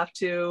times. You have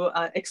to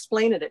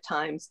explain it at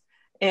times.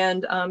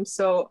 And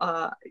so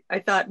I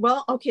thought,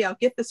 well, okay, I'll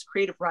get this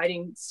creative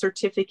writing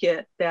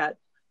certificate that,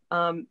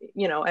 at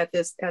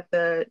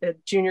the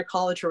junior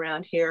college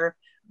around here,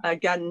 I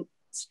gotten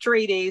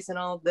straight A's in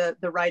all the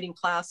writing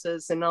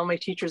classes, and all my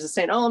teachers are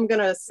saying, oh, I'm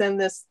going to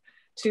send this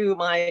to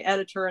my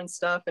editor and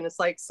stuff. And it's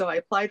like, so I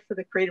applied for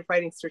the creative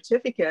writing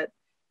certificate,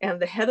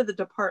 and the head of the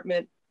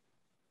department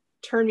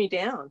turned me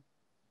down.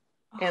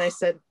 And I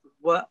said,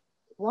 what,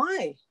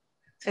 why?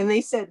 And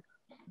they said,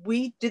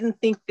 we didn't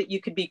think that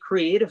you could be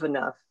creative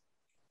enough.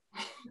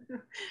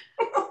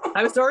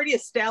 I was already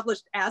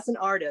established as an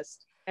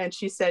artist. And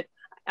she said,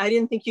 I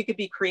didn't think you could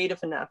be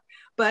creative enough.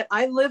 But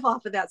I live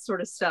off of that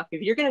sort of stuff.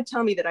 If you're going to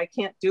tell me that I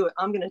can't do it,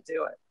 I'm going to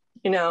do it,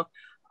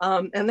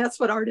 and that's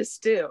what artists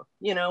do.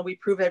 We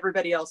prove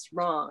everybody else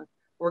wrong.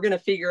 We're going to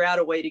figure out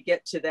a way to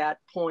get to that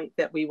point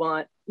that we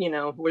want,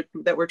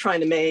 that we're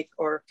trying to make,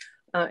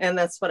 and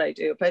that's what I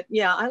do. But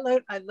yeah, I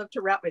love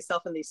to wrap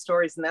myself in these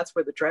stories, and that's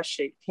where the dress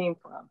shape came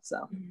from.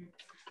 So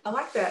I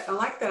like that. I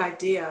like that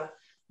idea,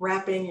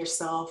 wrapping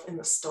yourself in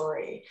the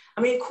story.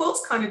 I mean,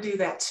 quilts kind of do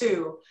that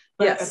too,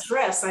 but yes. A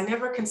dress, I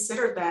never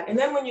considered that. And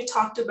then when you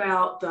talked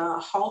about the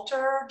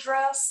halter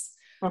dress,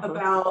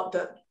 about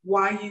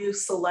why you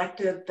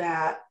selected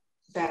that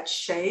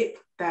shape,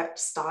 that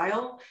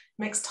style,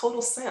 makes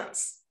total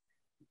sense.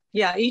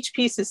 Yeah, each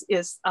piece is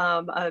the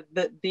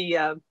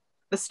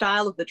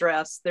style of the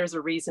dress. There's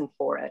a reason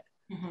for it.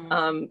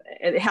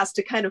 It has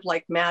to kind of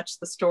like match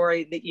the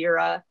story, the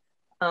era,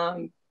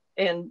 and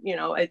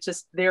it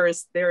just there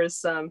is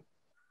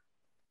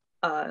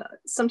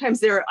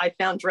sometimes I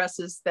found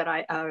dresses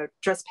that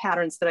dress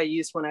patterns that I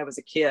used when I was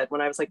a kid,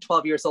 when I was like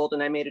 12 years old,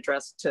 and I made a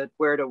dress to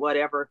wear to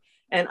whatever.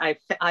 And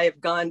I have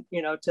gone,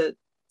 to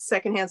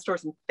secondhand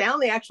stores and found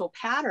the actual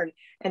pattern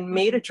and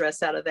made a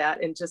dress out of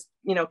that, and just,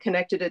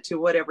 connected it to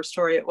whatever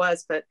story it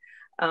was. But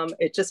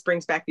it just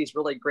brings back these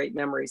really great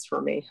memories for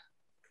me.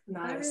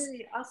 Nice.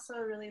 I also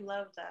really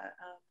love that.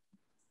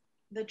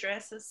 The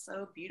dress is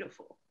so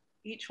beautiful.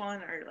 Each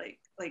one are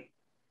like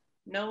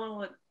no one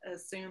would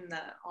assume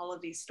that all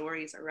of these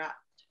stories are wrapped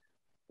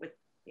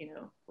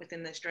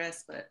within this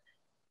dress, but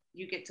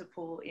you get to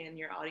pull in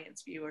your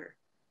audience viewer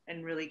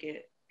and really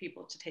get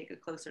people to take a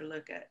closer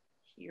look at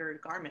your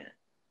garment.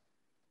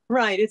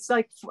 Right. It's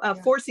like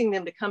forcing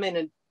them to come in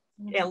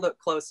and look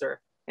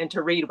closer and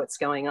to read what's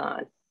going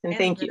on. And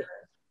thank you.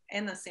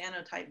 And the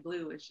cyanotype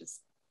blue is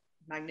just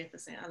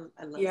magnificent.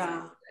 I love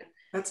cyanotype.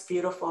 That's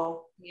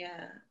beautiful.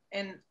 Yeah.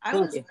 And I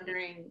was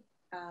wondering,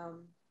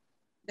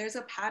 there's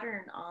a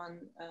pattern on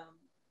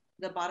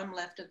the bottom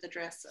left of the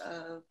dress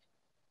of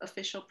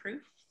official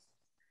proof.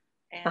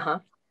 And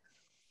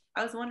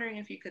I was wondering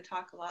if you could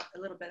talk a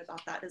little bit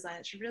about that design.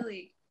 It's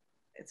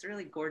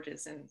really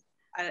gorgeous, and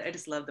I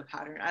just love the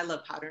pattern. I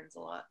love patterns a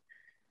lot.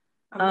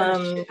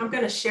 I'm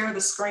going to share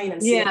the screen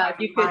and see if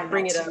you could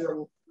bring it up.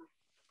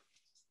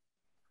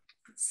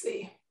 Let's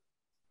see.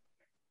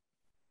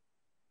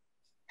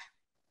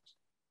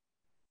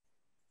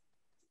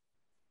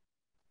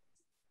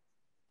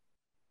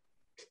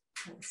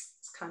 Let's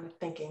kind of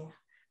thinking.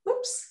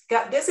 Oops,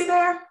 got dizzy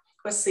there.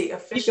 Let's see,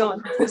 official.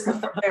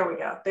 There we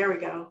go. There we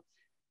go.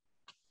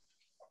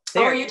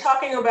 There. Oh, are you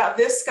talking about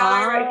this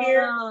guy right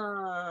here?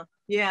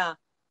 Yeah,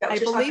 I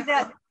believe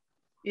that.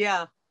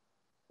 Yeah.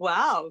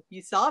 Wow,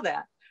 you saw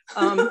that.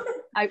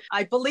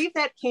 I believe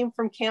that came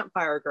from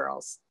Campfire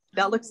Girls.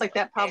 That looks like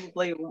that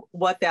probably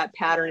what that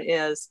pattern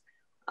is,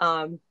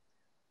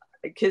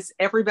 because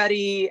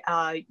everybody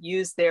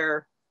uses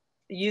their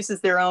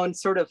own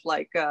sort of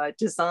like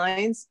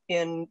designs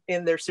in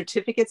their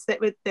certificates that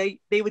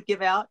they would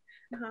give out.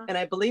 And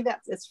I believe that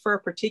it's for a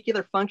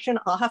particular function.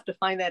 I'll have to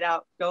find that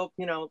out. Go,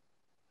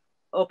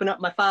 open up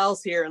my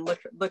files here and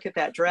look at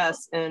that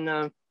dress.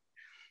 And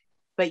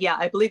but yeah,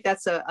 I believe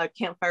that's a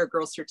Campfire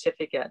Girl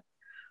certificate.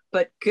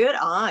 But good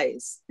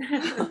eyes.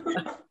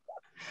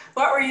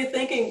 What were you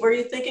thinking? Were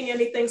you thinking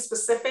anything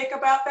specific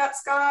about that,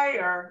 Skye,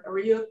 or were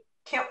you a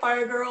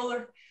Campfire Girl?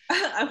 Or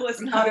I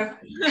was not.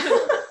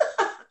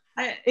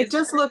 It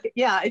does look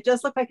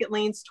like it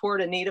leans toward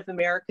a Native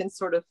American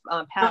sort of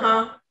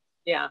pattern.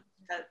 Yeah,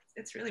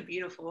 it's really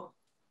beautiful.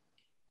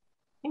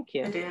 Thank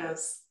you. It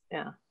is.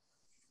 Yeah.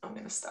 I'm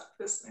going to stop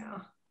this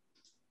now.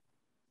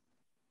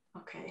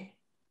 Okay.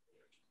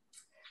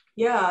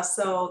 Yeah,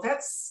 so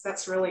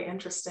that's really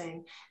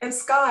interesting. And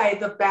Skye,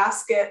 the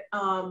basket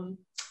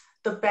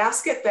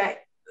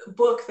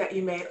book that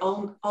you made,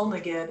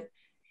 Olnagid,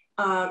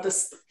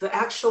 the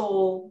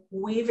actual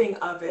weaving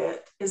of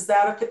it, is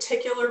that a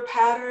particular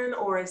pattern,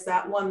 or is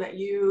that one that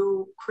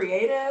you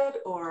created,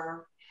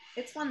 or?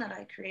 It's one that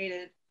I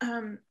created.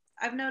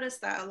 I've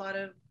noticed that a lot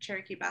of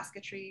Cherokee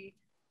basketry,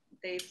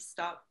 they've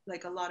stopped,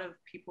 like a lot of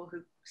people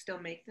who still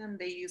make them,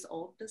 they use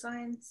old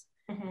designs.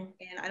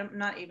 And I'm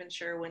not even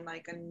sure when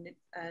like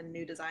a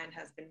new design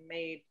has been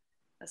made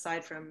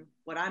aside from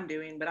what I'm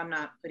doing, but I'm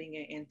not putting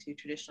it into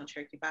traditional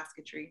Cherokee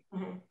basketry.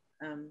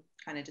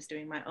 Kind of just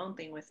doing my own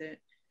thing with it.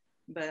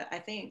 But I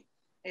think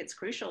it's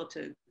crucial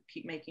to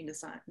keep making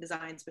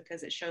designs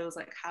because it shows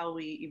like how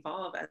we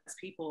evolve as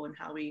people and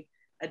how we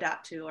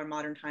adapt to our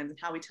modern times and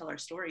how we tell our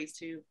stories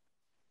too.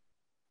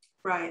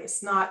 Right.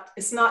 It's not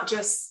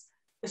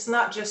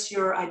just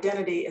your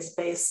identity is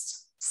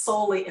based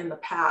solely in the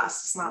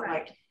past. It's not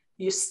like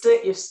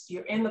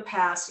you're in the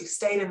past, you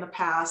stayed in the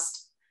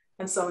past,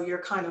 and so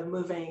you're kind of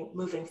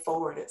moving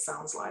forward, it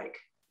sounds like.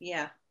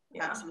 Yeah,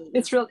 absolutely.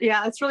 It's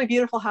really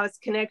beautiful how it's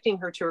connecting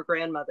her to her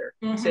grandmother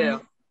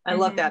too. I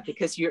love that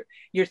because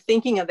you're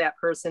thinking of that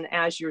person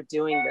as you're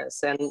doing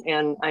this,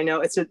 and I know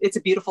it's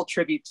a beautiful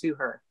tribute to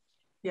her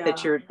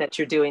that you're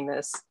doing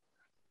this.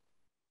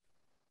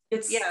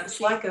 It's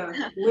like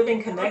a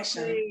living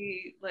connection.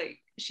 Like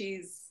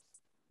she's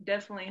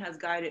definitely has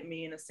guided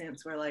me in a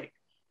sense where like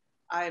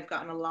I've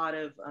gotten a lot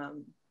of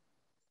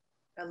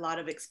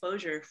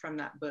exposure from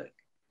that book.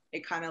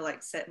 It kind of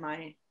like set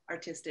my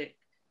artistic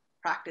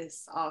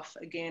practice off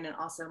again, and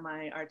also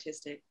my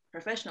artistic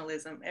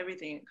professionalism,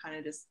 everything kind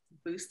of just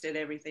boosted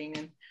everything.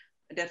 And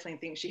I definitely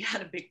think she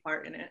had a big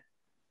part in it.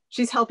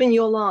 She's helping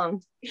you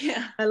along.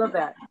 Yeah. I love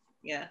that.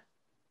 Yeah.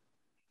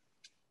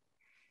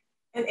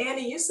 And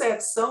Annie, you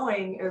said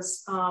sewing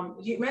is,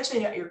 you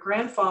mentioned that your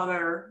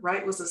grandfather,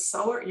 right, was a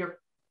sewer.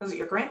 Was it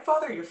your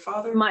grandfather or your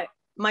father?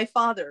 My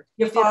father.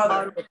 Your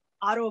father.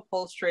 Auto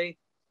upholstery.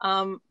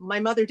 My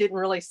mother didn't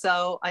really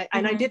sew,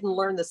 and I didn't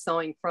learn the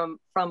sewing from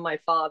my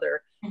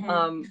father.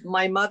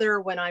 My mother,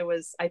 when I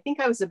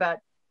think I was about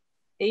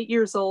 8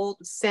 years old,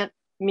 sent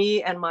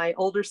me and my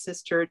older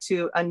sister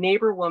to a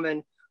neighbor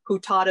woman who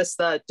taught us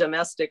the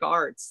domestic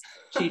arts.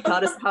 She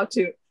taught us how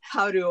to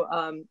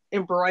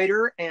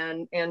embroider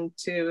and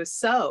to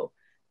sew,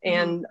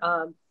 and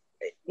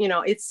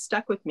it's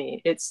stuck with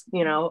me. It's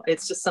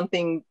just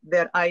something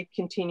that I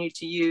continue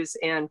to use.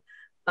 And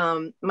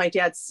my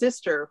dad's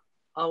sister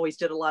always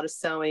did a lot of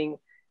sewing,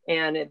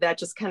 and that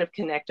just kind of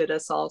connected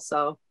us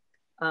also.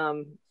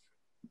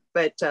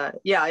 But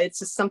it's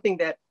just something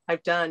that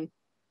I've done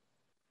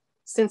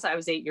since I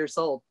was 8 years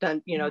old,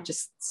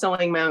 just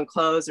sewing my own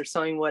clothes or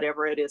sewing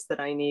whatever it is that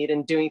I need,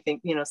 and doing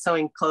things,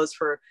 sewing clothes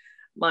for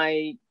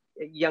my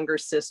younger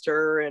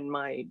sister and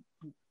my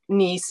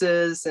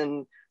nieces.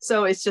 And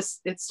so it's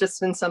just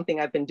been something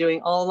I've been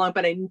doing all along,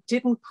 but I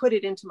didn't put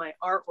it into my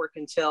artwork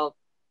until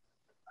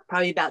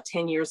probably about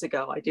 10 years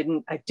ago. I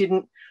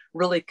didn't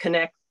really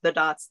connect the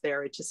dots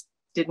there. It just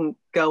didn't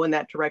go in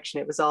that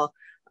direction. It was all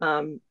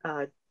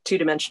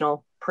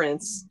two-dimensional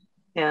prints,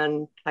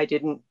 and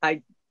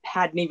I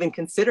hadn't even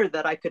considered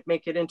that I could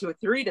make it into a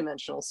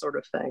three-dimensional sort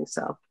of thing.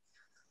 So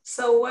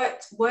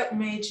what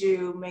made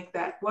you make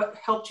that? What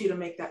helped you to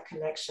make that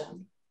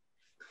connection?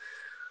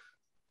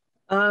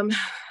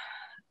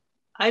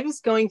 I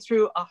was going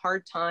through a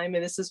hard time,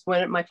 and this is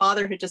when my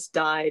father had just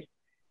died,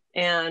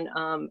 and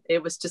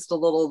it was just a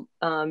little,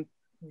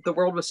 the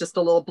world was just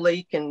a little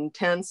bleak and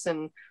tense,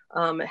 and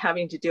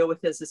having to deal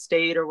with his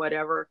estate or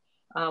whatever,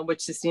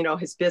 which is,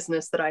 his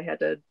business that I had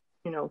to,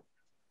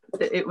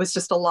 it was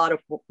just a lot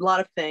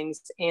of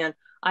things. And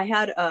I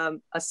had a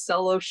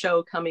solo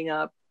show coming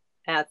up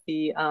at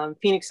the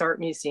Phoenix Art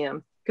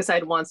Museum because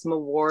I'd won some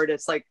award.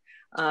 It's like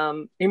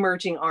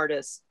emerging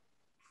artists.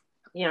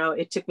 you know,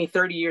 it took me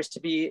 30 years to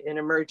be an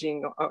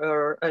emerging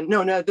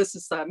no, this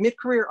is a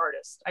mid-career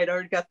artist. I'd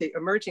already got the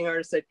emerging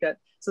artist I'd got.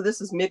 So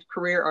this is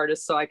mid-career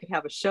artist, so I could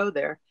have a show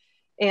there.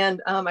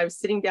 And I was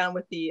sitting down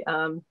with the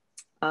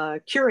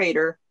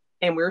curator,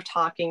 and we were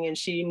talking, and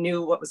she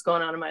knew what was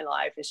going on in my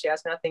life. And she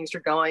asked me how things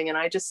are going. And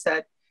I just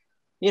said,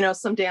 you know,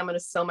 someday I'm going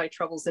to sew my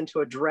troubles into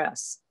a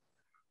dress.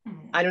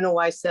 I don't know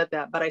why I said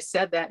that, but I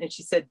said that. And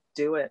she said,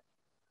 do it.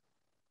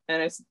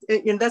 And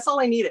you know, that's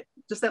all I needed.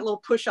 Just that little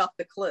push off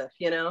the cliff,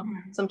 you know,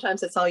 sometimes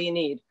that's all you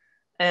need.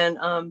 And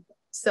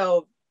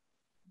so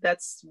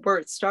that's where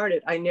it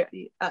started. I knew,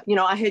 you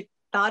know, I had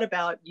thought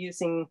about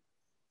using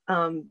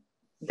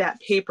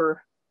that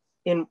paper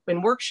in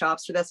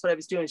workshops, or that's what I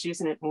was doing, is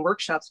using it in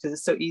workshops because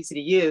it's so easy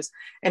to use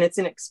and it's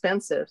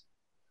inexpensive.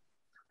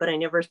 But I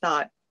never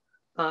thought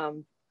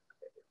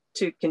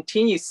to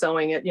continue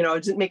sewing it, you know,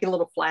 just making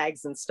little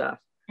flags and stuff.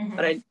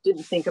 But I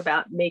didn't think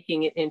about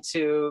making it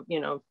into,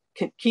 you know,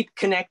 keep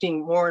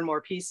connecting more and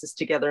more pieces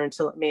together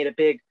until it made a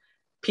big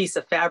piece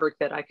of fabric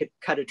that I could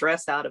cut a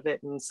dress out of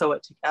it and sew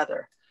it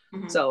together.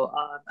 So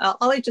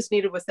all I just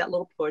needed was that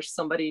little push,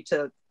 somebody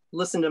to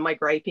listen to my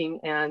griping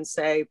and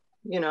say,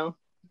 you know,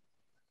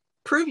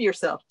 prove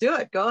yourself, do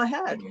it, go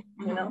ahead,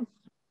 you know.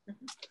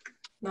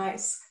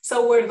 Nice.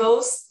 So were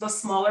those the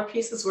smaller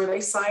pieces, were they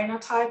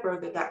cyanotype, or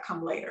did that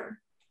come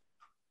later?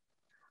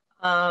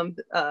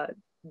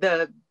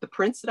 The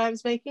prints that I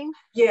was making?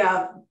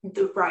 Yeah,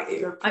 right,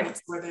 your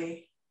prints, were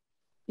they?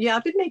 Yeah,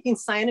 I've been making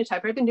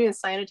cyanotype. I've been doing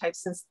cyanotype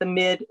since the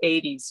mid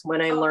 80s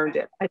when I learned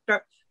it.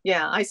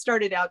 I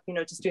started out, you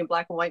know, just doing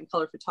black and white and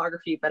color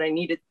photography, but I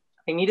needed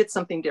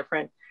something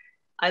different.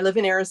 I live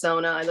in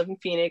Arizona. I live in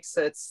Phoenix.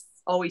 So it's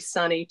always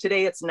sunny.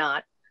 Today it's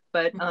not,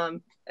 but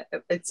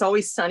it's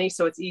always sunny,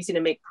 so it's easy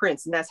to make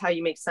prints. And that's how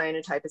you make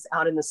cyanotype, is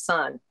out in the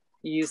sun.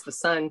 You use the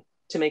sun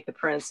to make the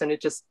prints, and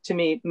it just, to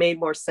me, made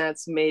more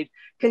sense,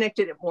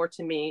 connected it more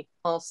to me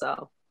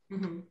also.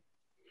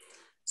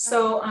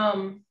 So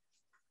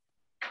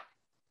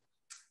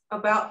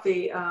about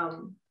the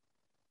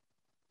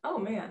oh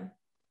man,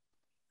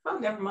 oh,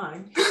 never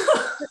mind.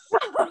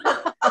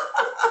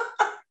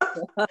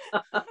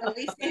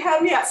 You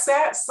had me at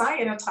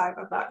cyanotype.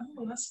 I thought,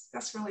 oh,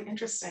 that's really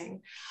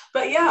interesting.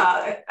 But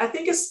yeah, I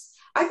think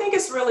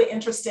it's really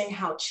interesting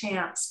how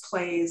chance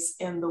plays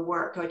in the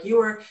work. Like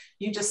you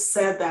just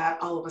said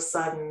that all of a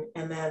sudden,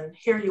 and then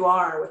here you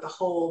are with a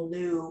whole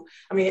new,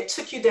 I mean, it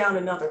took you down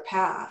another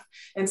path.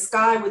 And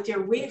Skye, with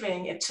your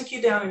weaving, it took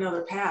you down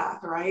another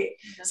path, right?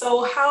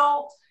 So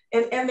how,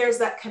 and there's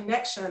that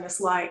connection. It's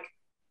like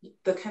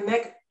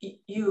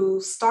you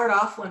start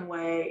off one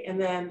way,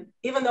 and then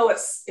even though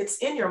it's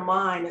in your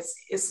mind,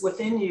 it's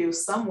within you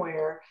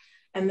somewhere,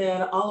 and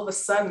then all of a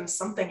sudden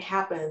something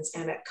happens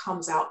and it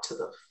comes out to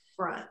the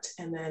front,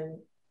 and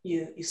then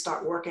you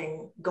start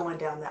going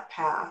down that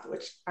path,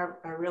 which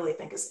I really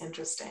think is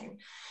interesting.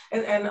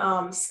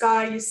 And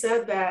Skye, you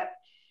said that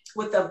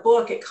with the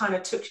book, it kind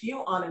of took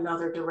you on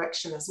another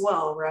direction as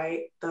well,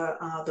 right?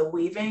 The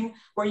weaving.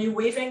 Were you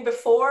weaving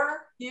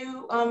before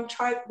you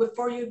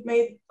before you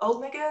made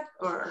Old Nigget,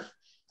 or?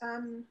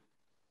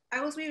 I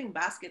was weaving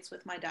baskets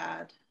with my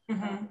dad,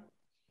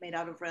 made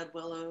out of red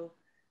willow.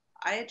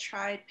 I had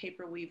tried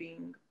paper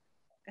weaving,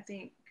 I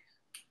think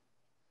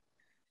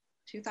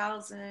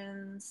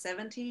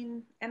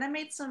 2017, and I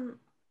made some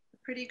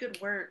pretty good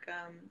work.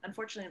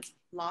 Unfortunately, it's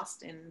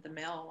lost in the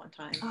mail one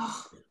time,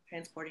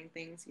 transporting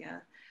things, yeah.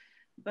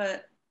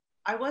 But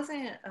I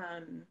wasn't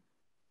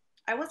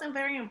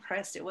very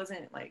impressed. It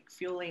wasn't like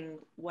fueling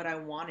what I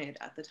wanted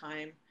at the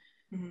time.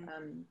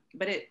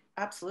 But it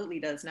absolutely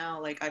does now.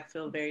 Like, I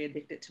feel very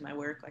addicted to my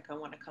work. Like, I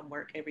want to come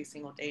work every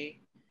single day.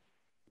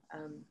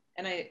 And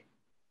I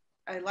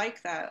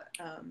like that.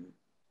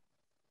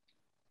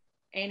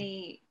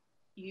 Annie,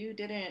 you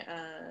didn't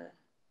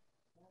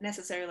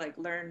necessarily like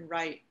learn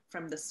right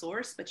from the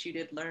source, but you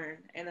did learn.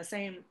 And the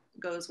same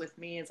goes with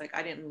me. It's like,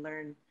 I didn't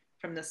learn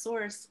from the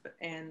source.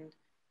 And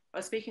I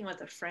was speaking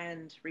with a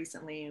friend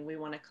recently, and we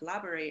want to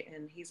collaborate,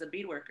 and he's a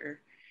beadworker.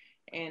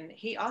 And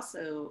he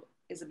also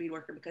is a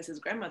beadworker because his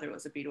grandmother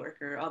was a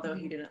beadworker, although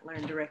he didn't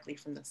learn directly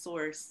from the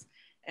source.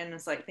 And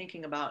it's like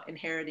thinking about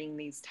inheriting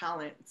these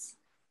talents,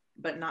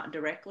 but not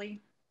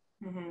directly.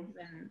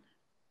 And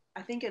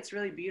I think it's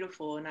really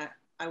beautiful. And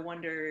I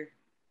wonder,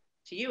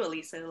 to you,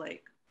 Alisa,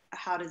 like,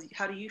 how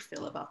do you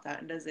feel about that?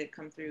 And does it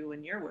come through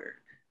in your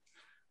work?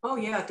 Oh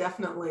yeah,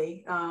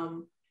 definitely.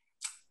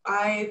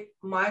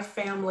 My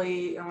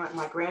family,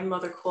 my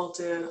grandmother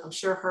quilted. I'm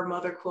sure her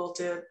mother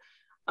quilted.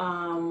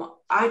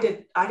 I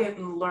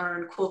didn't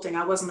learn quilting.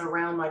 I wasn't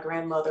around my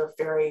grandmother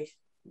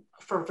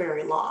for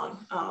very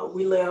long.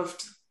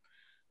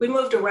 We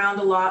moved around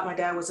a lot. My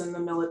dad was in the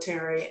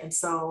military, and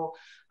so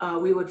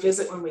we would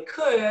visit when we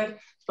could.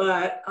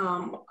 But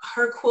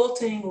her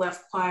quilting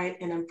left quite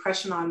an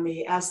impression on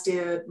me, as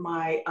did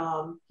my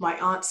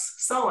aunt's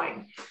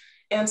sewing.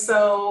 And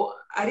so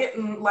I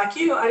didn't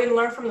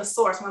learn from the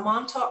source. My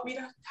mom taught me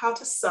how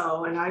to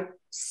sew, and I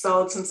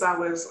sewed since I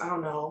was, I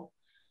don't know,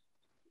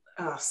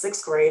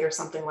 6th grade or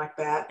something like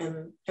that.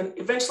 And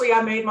eventually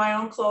I made my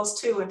own clothes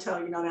too, until,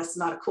 you know, that's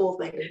not a cool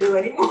thing to do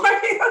anymore.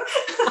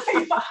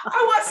 I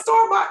want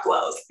store-bought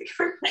clothes.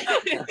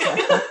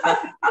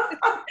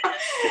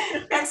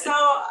 And so,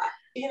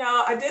 you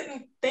know, I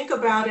didn't think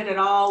about it at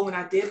all when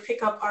I did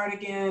pick up art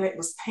again. It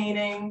was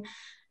painting.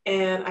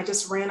 And I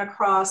just ran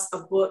across a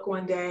book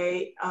one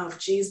day of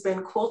G's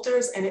Ben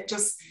quilters, and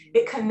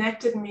it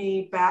connected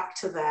me back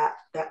to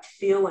that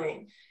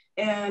feeling.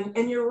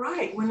 And you're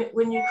right,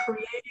 when you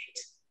create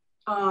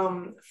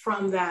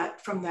from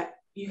that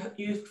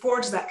you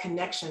forge that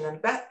connection,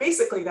 and that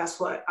basically that's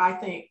what I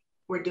think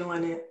we're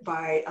doing it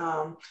by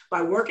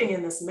working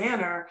in this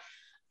manner,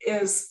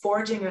 is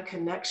forging a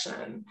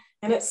connection,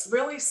 and it's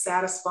really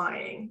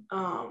satisfying.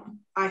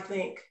 I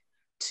think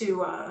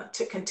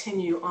to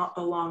continue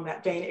along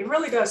that vein. It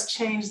really does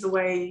change the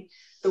way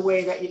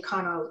that you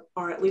kind of,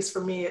 or at least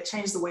for me, it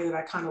changed the way that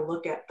I kind of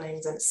look at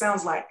things, and it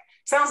sounds like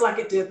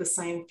it did the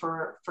same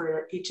for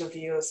each of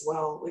you as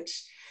well,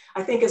 which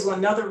I think is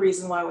another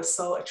reason why I was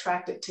so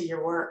attracted to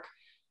your work,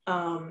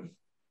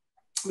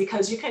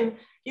 because you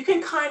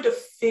can kind of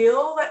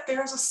feel that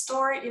there's a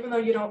story, even though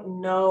you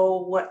don't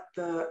know what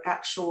the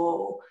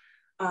actual,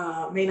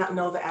 may not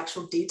know the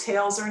actual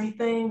details or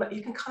anything, but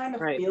you can kind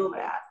of feel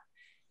that.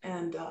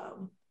 And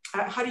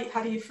how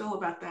do you feel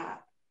about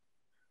that?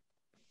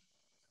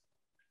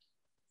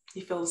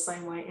 You feel the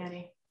same way,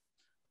 Annie?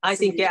 I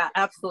think, yeah,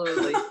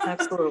 absolutely,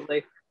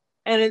 absolutely.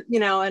 And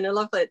you know, and I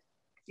love that,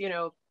 you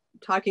know,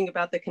 talking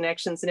about the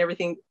connections and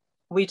everything.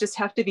 We just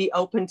have to be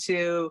open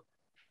to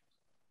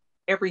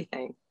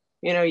everything.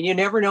 You know, you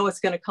never know what's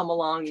going to come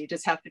along. You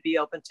just have to be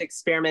open to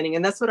experimenting,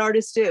 and that's what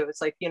artists do.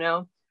 It's like, you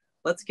know,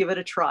 let's give it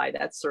a try,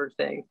 that sort of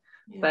thing.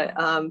 Yeah.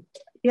 But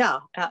yeah,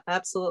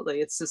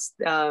 absolutely. It's just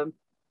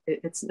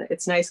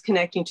it's nice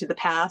connecting to the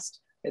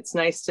past. It's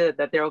nice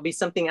that there will be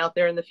something out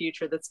there in the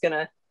future that's going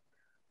to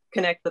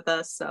connect with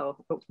us.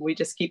 So we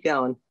just keep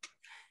going.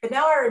 And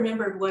now I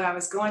remembered what I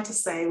was going to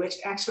say, which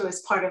actually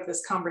is part of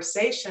this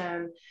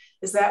conversation,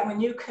 is that when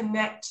you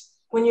connect,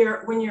 when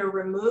you're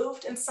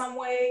removed in some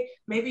way,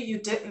 maybe you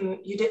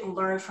didn't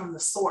learn from the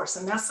source,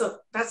 and that's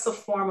a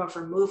form of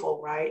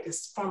removal, right?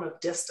 It's a form of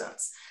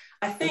distance.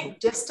 I think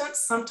distance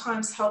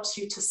sometimes helps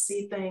you to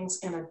see things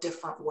in a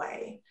different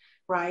way,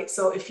 right?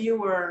 So if you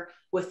were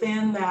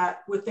within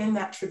that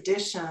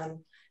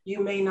tradition, you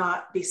may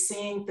not be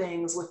seeing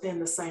things within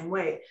the same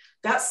way.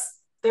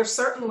 There's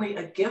certainly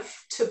a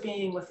gift to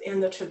being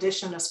within the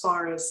tradition, as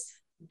far as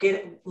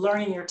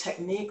learning your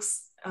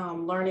techniques,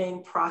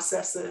 learning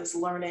processes,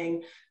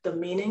 learning the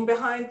meaning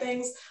behind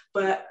things.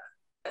 But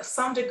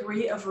some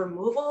degree of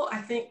removal,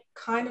 I think,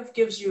 kind of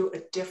gives you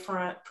a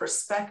different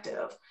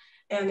perspective,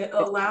 and it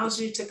allows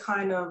you to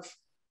kind of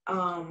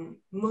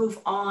move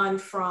on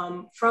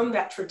from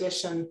that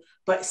tradition,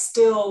 but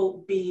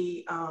still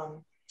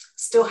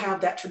have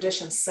that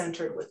tradition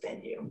centered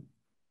within you.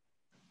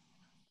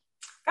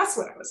 That's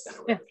what I was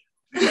going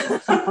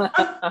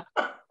to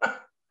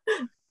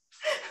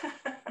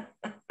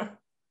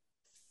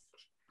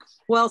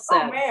Well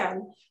said. Oh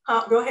man,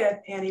 go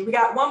ahead, Annie. We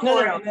got one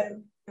more, and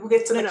then we'll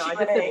get to the Q&A. I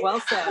just said well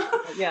said.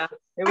 Yeah,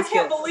 it was I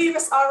can't believe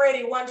it's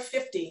already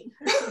 1:50.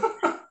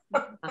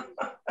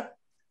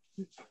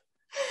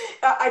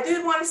 I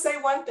did want to say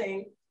one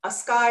thing.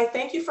 Skye,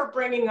 thank you for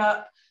bringing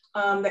up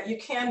that you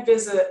can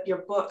visit your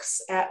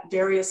books at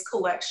various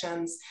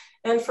collections.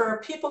 And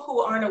for people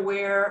who aren't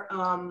aware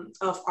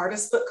of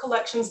artist book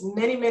collections,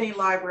 many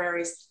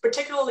libraries,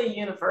 particularly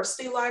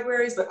university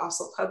libraries, but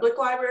also public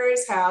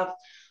libraries, have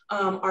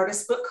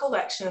artist book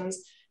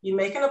collections. You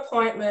make an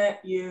appointment,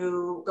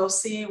 you go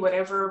see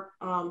whatever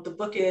the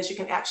book is, you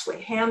can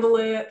actually handle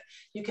it,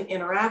 you can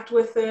interact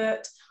with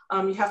it.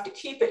 You have to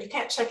keep it, you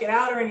can't check it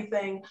out or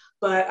anything,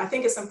 but I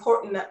think it's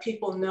important that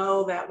people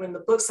know that when the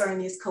books are in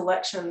these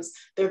collections,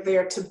 they're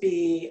there to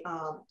be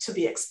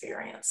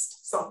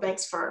experienced. So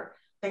thanks for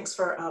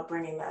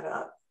bringing that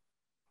up.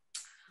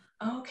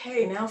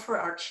 Okay, now for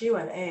our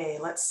Q&A.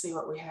 Let's see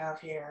what we have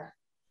here.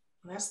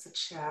 That's the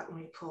chat. Let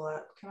me pull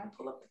up. Can I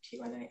pull up the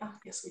Q&A? Oh,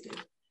 yes, we do.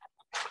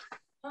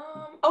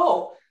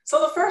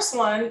 So the first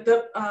one,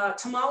 the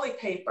tamale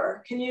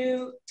paper. Can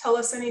you tell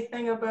us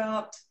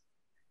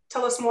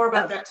more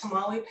about that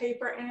tamale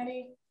paper,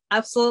 Annie?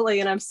 Absolutely,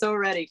 and I'm so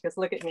ready, because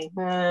look at me.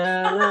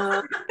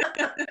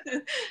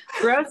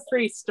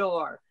 Grocery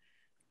store.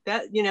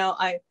 That, you know,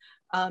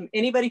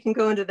 anybody can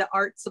go into the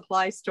art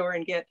supply store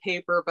and get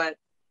paper, but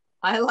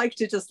I like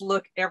to just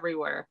look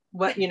everywhere.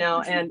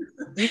 And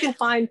you can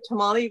find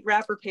tamale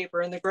wrapper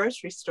paper in the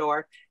grocery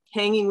store,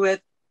 hanging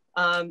with,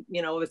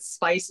 with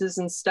spices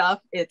and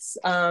stuff. It's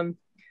when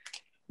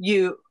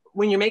you're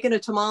making a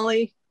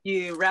tamale,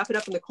 you wrap it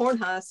up in the corn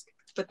husk,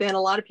 but then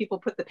a lot of people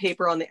put the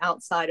paper on the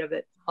outside of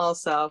it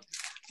also.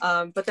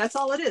 But that's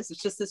all it is.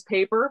 It's just this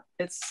paper.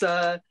 It's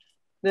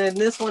then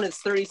this one is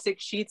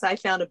 36 sheets. I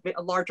found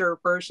a larger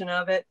version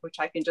of it, which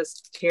I can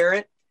just tear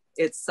it.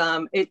 It's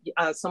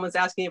someone's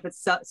asking if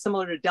it's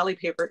similar to deli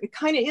paper. It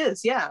kind of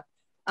is, yeah,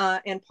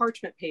 and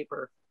parchment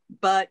paper,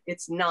 but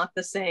it's not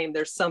the same.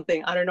 There's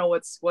something, I don't know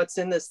what's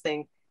in this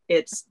thing.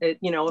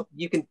 you know,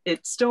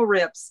 it still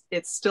rips,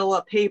 it's still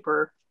a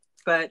paper,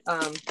 but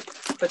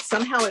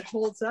somehow it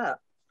holds up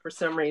for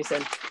some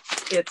reason.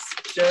 It's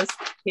just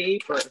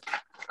paper.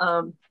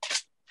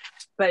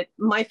 But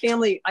my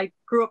family, I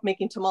grew up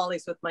making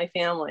tamales with my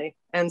family.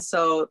 And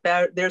so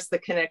there's the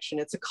connection.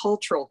 It's a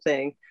cultural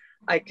thing.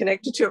 I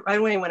connected to it right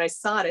away. When I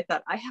saw it, I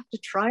thought, I have to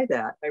try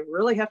that. I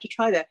really have to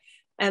try that.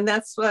 And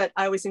that's what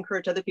I always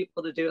encourage other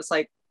people to do. It's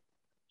like,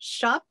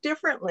 shop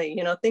differently,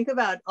 you know, think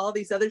about all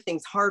these other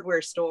things,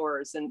 hardware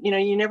stores, and, you know,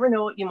 you never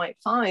know what you might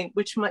find,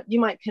 you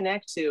might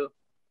connect to.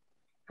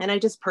 And I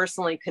just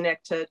personally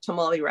connect to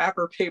tamale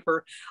wrapper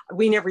paper.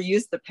 We never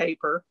used the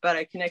paper, but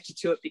I connected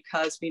to it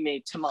because we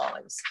made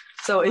tamales.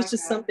 So it's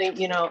just something,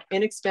 you know,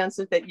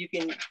 inexpensive that you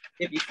can,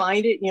 if you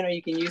find it, you know,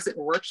 you can use it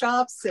in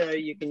workshops,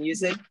 you can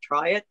use it,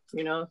 try it,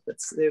 you know,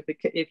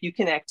 if you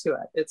connect to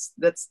it,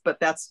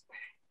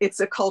 it's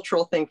a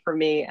cultural thing for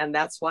me. And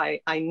that's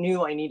why I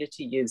knew I needed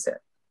to use it.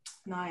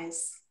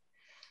 Nice.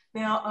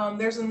 Now,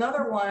 there's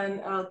another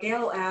one.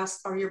 Gail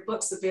asked, are your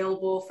books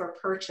available for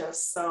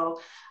purchase? So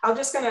I'm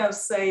just going to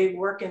say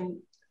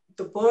working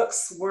the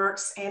books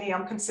works. Annie,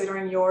 I'm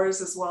considering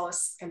yours as well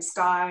as and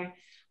Skye.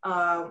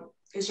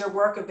 Is your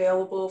work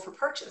available for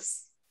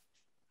purchase?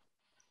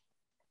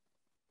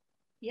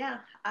 Yeah,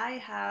 I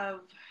have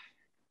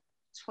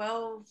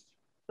 12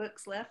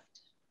 books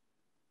left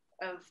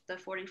of the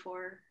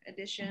 44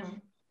 edition. Mm-hmm.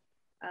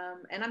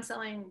 And I'm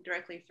selling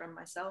directly from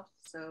myself.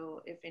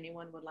 So if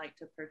anyone would like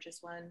to purchase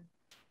one,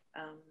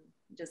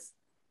 just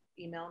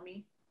email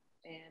me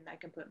and I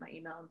can put my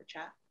email in the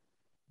chat.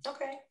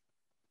 Okay.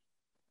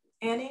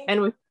 Annie?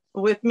 And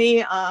with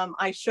me,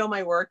 I show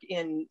my work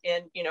in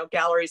you know,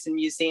 galleries and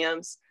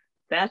museums.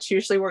 That's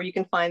usually where you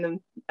can find them.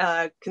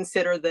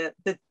 Consider the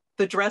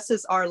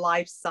dresses are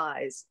life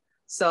size.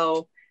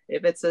 So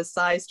if it's a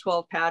size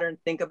 12 pattern,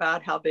 think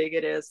about how big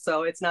it is.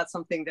 So it's not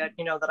something that,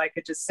 you know, that I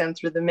could just send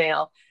through the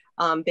mail.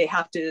 They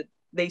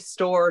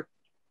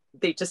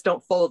just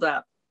don't fold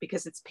up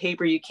because it's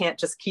paper. You can't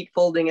just keep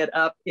folding it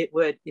up. It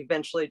would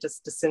eventually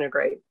just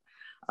disintegrate.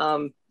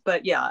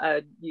 But yeah,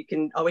 you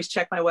can always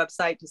check my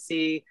website to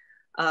see,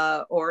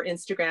 or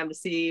Instagram to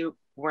see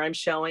where I'm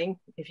showing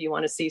if you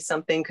want to see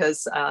something,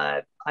 because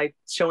I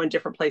show in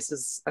different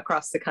places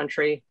across the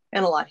country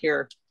and a lot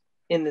here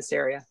in this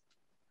area.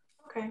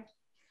 Okay.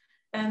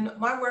 And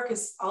my work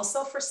is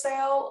also for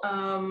sale.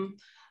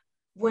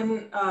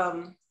 When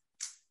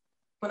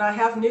I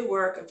have new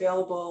work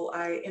available,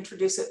 I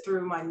introduce it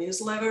through my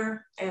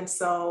newsletter. And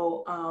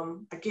so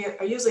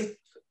I usually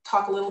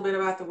talk a little bit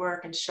about the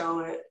work and show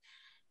it.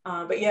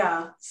 But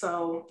yeah,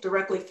 so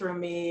directly through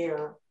me,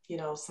 or, you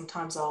know,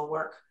 sometimes I'll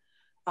work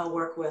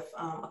with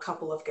a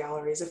couple of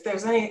galleries. If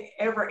there's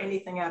ever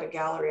anything at a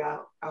gallery,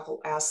 I'll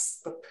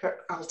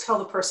tell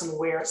the person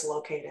where it's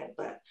located,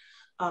 but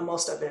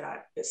most of it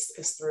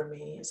is through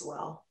me as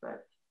well.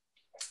 But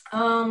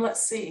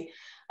let's see.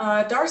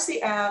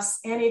 Darcy asks,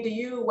 Annie, do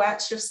you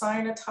wax your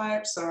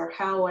cyanotypes, or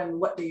how and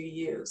what do you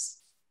use?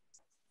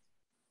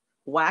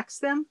 Wax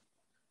them?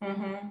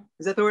 Mm-hmm.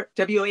 Is that the word?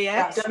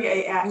 W-A-X? Yeah,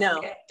 W-A-X.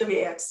 No.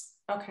 W-A-X.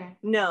 Okay.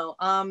 No,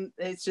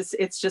 it's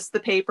just the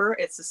paper.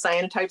 It's a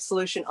cyanotype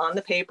solution on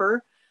the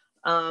paper,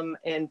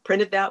 and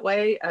printed that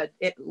way,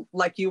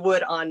 like you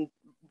would on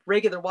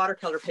regular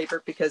watercolor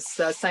paper, because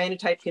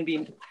cyanotype can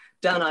be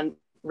done on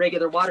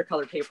regular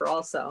watercolor paper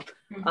also.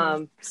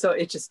 Mm-hmm. So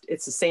it's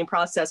the same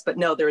process, but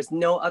no, there is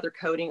no other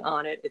coating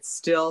on it. It's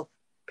still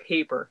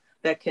paper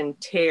that can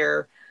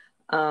tear.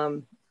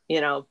 You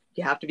know,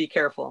 you have to be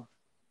careful.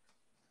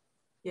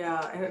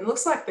 Yeah, and it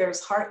looks like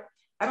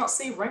I don't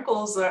see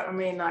wrinkles. I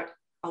mean, like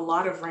a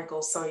lot of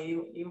wrinkles. So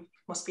you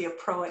must be a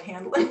pro at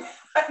handling.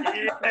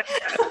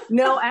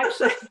 No,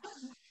 actually,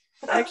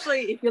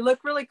 if you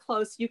look really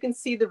close, you can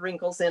see the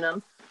wrinkles in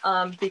them.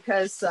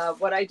 Because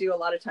what I do a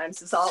lot of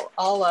times is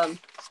I'll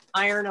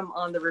iron them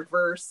on the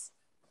reverse,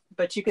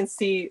 but you can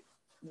see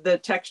the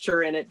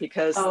texture in it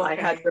because I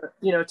had to,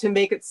 you know, to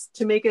make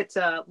it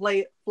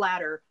lay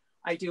flatter,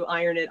 I do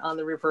iron it on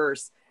the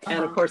reverse.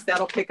 And of course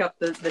that'll pick up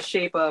the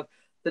shape of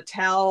the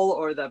towel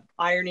or the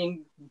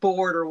ironing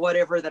board or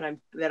whatever that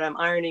I'm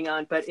ironing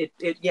on. But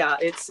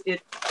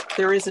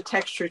there is a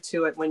texture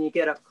to it when you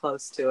get up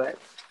close to it.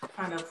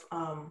 Kind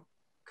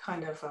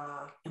of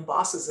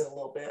embosses it a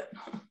little bit.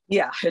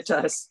 Yeah, it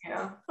does.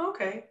 Yeah.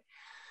 Okay.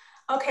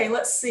 Okay,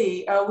 let's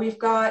see. We've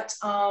got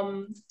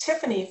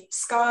Tiffany.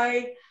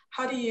 Skye,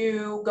 how do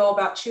you go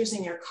about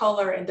choosing your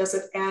color, and does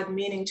it add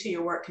meaning to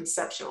your work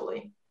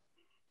conceptually?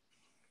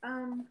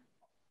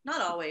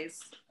 Not always.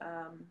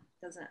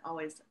 Doesn't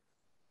always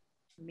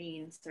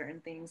mean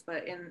certain things,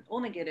 but in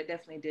Onegit it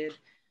definitely did.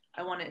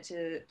 I wanted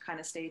to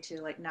kind of stay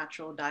to like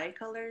natural dye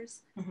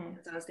colors. Mm-hmm.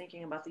 So I was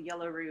thinking about the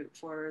yellow root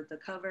for the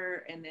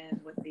cover, and then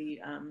with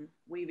the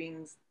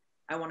weavings,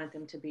 I wanted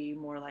them to be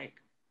more like,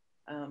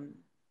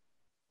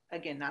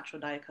 again, natural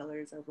dye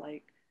colors of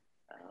like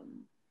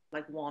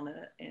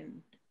walnut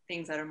and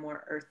things that are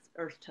more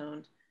earth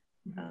toned.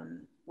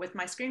 Mm-hmm. With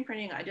my screen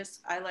printing,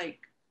 I like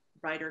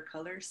brighter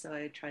colors, so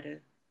I try to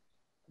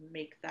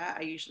make that.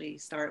 I usually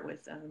start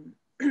with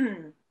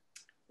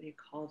what do you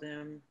call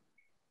them,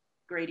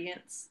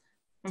 gradients.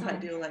 So I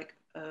do like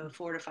a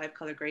 4 to 5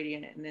 color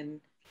gradient, and then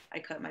I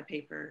cut my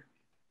paper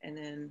and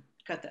then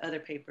cut the other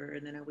paper,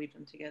 and then I weave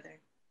them together.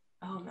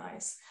 Oh,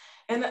 nice.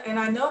 And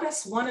I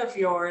noticed one of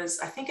yours,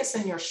 I think it's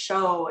in your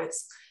show.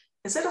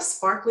 Is it a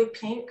sparkly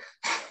pink?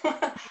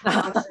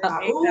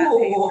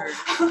 Ooh.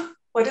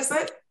 What is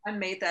it? I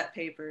made that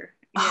paper.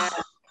 Yeah,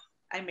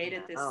 I made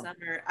it this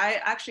summer. I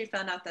actually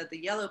found out that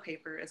the yellow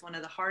paper is one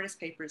of the hardest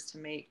papers to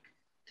make,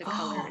 to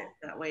color it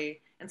that way.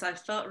 And so I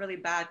felt really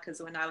bad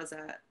because when I was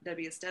at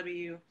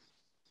WSW,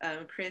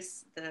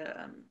 Chris,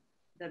 the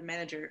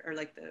manager, or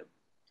like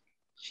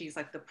she's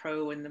like the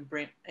pro in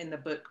the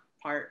book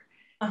part.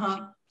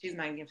 She's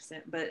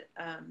magnificent, but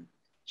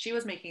she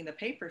was making the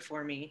paper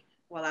for me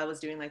while I was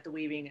doing like the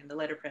weaving and the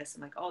letterpress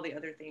and like all the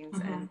other things.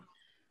 And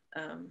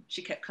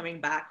she kept coming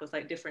back with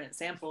like different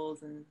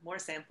samples and more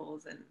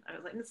samples, and I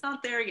was like, it's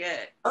not there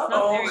yet. It's not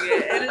there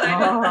yet. And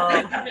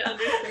I didn't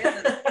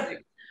understand that it's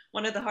like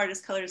one of the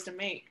hardest colors to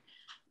make.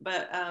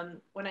 But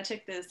when I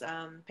took this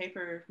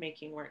paper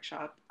making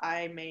workshop,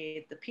 I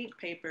made the pink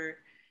paper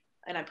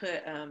and I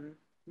put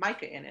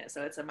mica in it.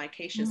 So it's a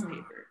micaceous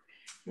paper.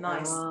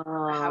 Nice. I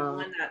have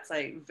one that's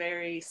like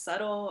very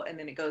subtle, and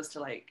then it goes to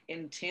like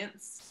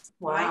intense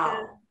wow.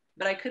 mica.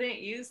 But I couldn't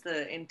use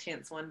the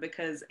intense one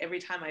because every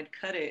time I'd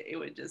cut it,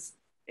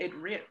 it'd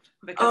rip.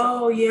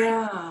 Because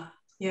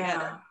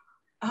yeah.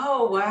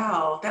 Oh,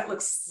 wow. That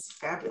looks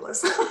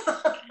fabulous.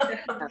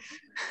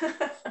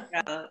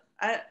 Yeah,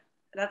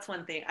 that's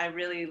one thing. I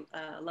really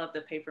love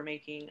the paper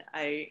making.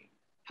 I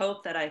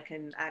hope that I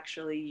can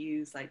actually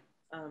use like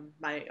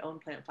my own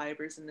plant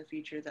fibers in the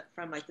future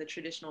from like the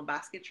traditional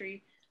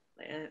basketry,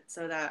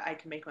 so that I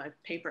can make my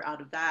paper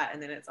out of that.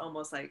 And then it's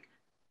almost like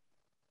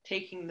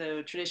taking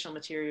the traditional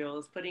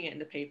materials, putting it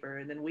into paper,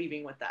 and then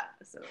weaving with that.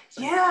 So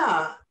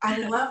yeah,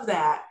 I love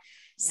that.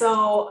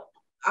 So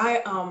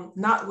I,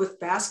 not with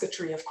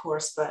basketry, of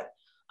course, but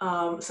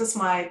since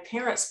my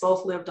parents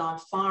both lived on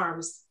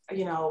farms,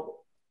 you know,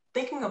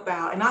 thinking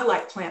about, and I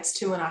like plants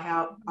too, and I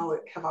have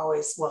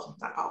always, well,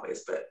 not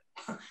always, but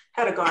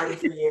had a garden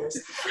for years.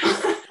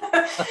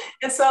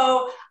 And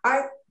so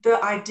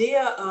the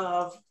idea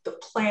of the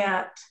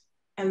plant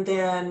and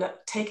then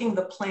taking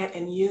the plant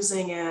and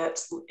using it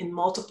in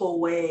multiple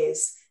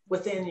ways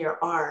within your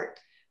art,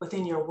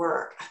 within your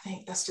work, I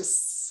think that's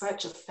just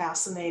such a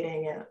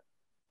fascinating, and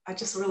I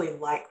just really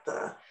like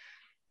the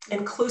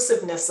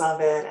inclusiveness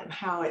of it and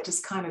how it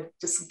just kind of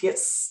just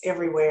gets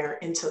everywhere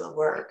into the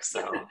work.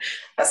 So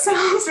that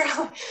sounds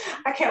really,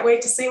 I can't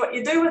wait to see what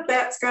you do with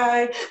that,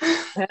 Skye.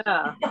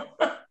 Yeah.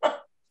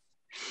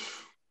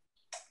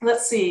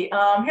 Let's see,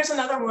 here's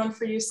another one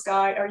for you,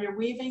 Skye. Are your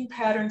weaving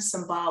patterns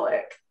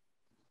symbolic?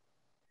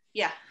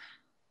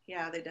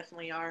 Yeah, they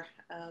definitely are.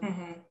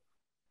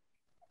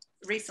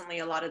 Recently,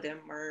 a lot of them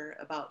were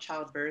about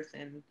childbirth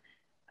and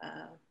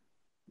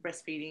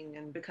breastfeeding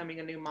and becoming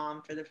a new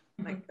mom for the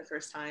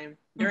first time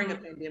during a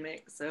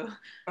pandemic. So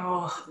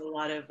a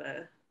lot of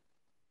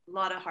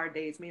hard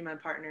days. Me and my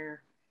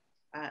partner,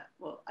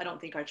 well, I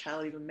don't think our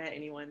child even met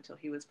anyone until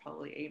he was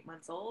probably 8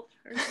 months old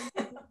or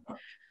something.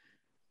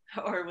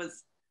 Or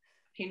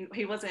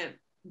he wasn't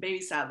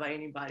babysat by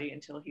anybody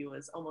until he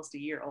was almost a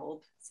year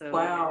old. So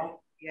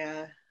wow.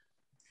 Yeah.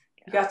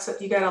 You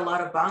got a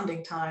lot of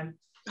bonding time.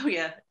 Oh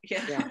yeah.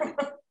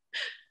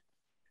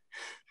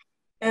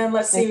 And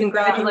let's see. And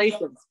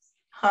congratulations.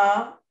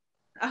 Huh?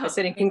 I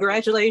said,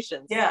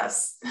 congratulations.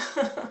 Yes.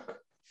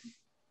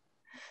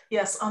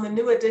 Yes, on the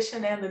new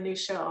edition and the new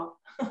show.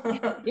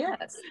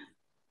 Yes.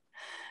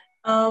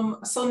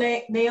 So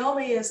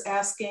Naomi is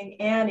asking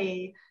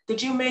Annie,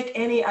 did you make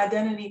any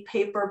identity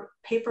paper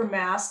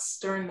masks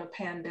during the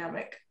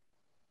pandemic?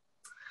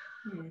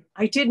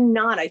 I did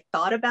not. I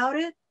thought about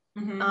it.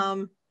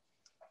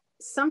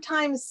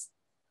 Sometimes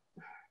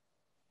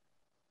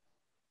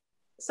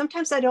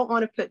I don't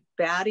want to put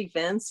bad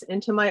events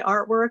into my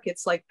artwork.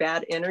 It's like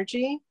bad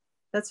energy.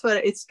 That's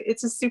what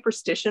it's a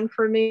superstition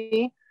for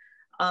me.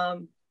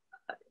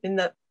 In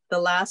the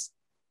last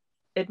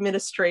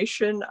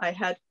administration, I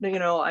had,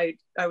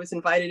 I was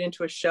invited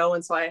into a show,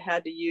 and so I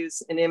had to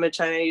use an image,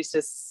 and I used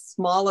as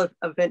small of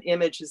an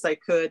image as I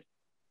could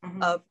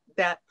of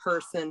that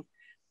person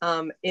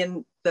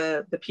in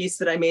the piece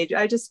that I made.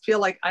 I just feel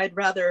like I'd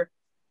rather,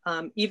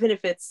 even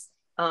if it's,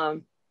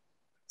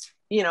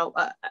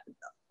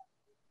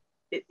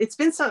 it's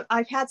been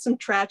I've had some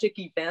tragic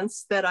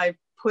events that I've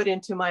put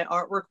into my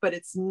artwork, but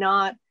it's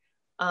not,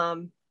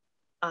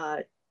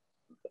 but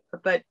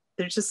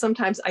there's just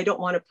sometimes I don't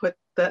want to put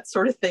that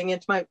sort of thing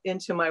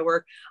into my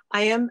work.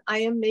 I am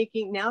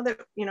making, now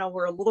that,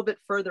 we're a little bit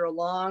further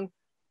along,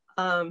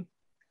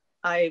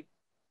 I've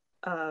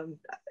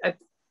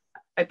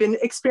been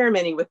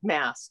experimenting with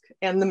masks,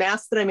 and the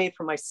masks that I made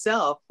for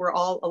myself were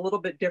all a little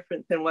bit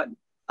different than what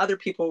other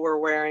people were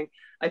wearing.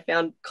 I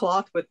found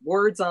cloth with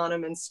words on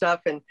them and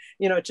stuff, and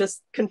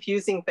just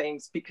confusing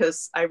things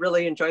because I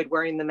really enjoyed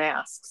wearing the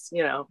masks,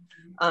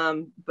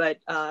 but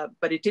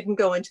it didn't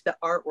go into the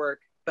artwork,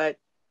 but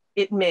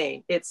it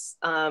may. It's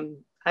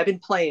I've been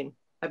playing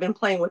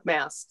with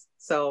masks,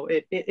 So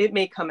it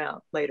may come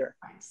out later.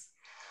 Nice.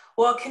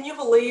 Well, can you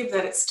believe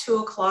that it's 2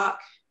 o'clock?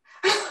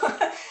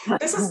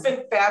 This has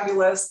been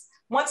fabulous.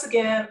 Once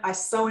again, I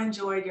so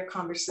enjoyed your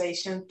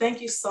conversation.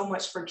 Thank you so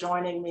much for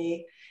joining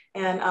me.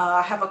 And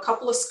I have a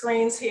couple of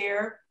screens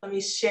here. Let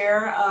me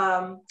share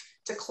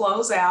to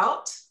close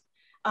out.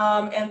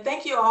 And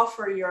thank you all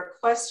for your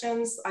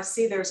questions. I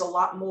see there's a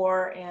lot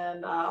more,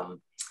 and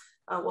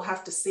we'll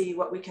have to see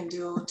what we can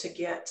do to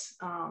get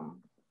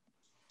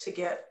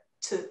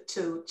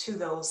to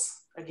those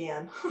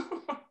again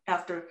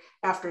after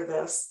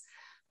this.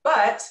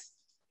 But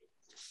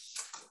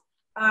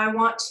I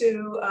want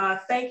to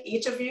thank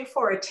each of you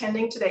for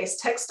attending today's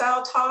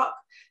textile talk.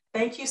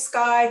 Thank you,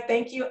 Skye.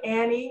 Thank you,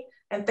 Annie.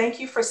 And thank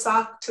you to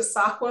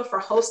SACWA for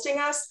hosting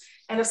us.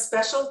 And a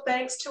special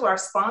thanks to our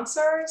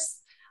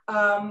sponsors.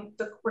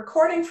 The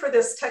recording for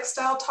this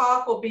textile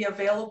talk will be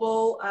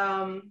available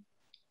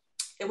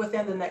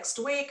within the next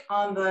week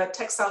on the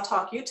Textile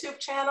Talk YouTube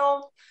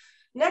channel.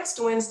 Next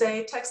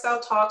Wednesday, Textile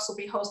Talks will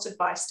be hosted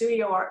by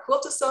Studio Art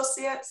Quilt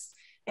Associates,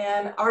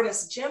 and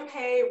artists Jim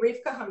Hay,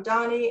 Rivka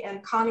Hamdani,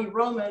 and Connie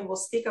Roman will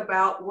speak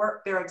about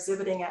work they're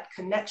exhibiting at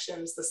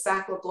Connections, the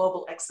SACWA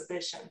Global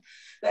Exhibition.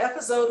 The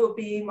episode will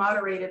be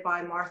moderated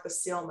by Martha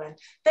Seelman.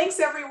 Thanks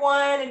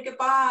everyone, and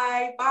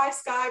goodbye. Bye,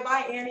 Skye.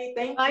 Bye, Annie.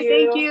 Thank you. Bye,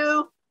 thank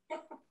you.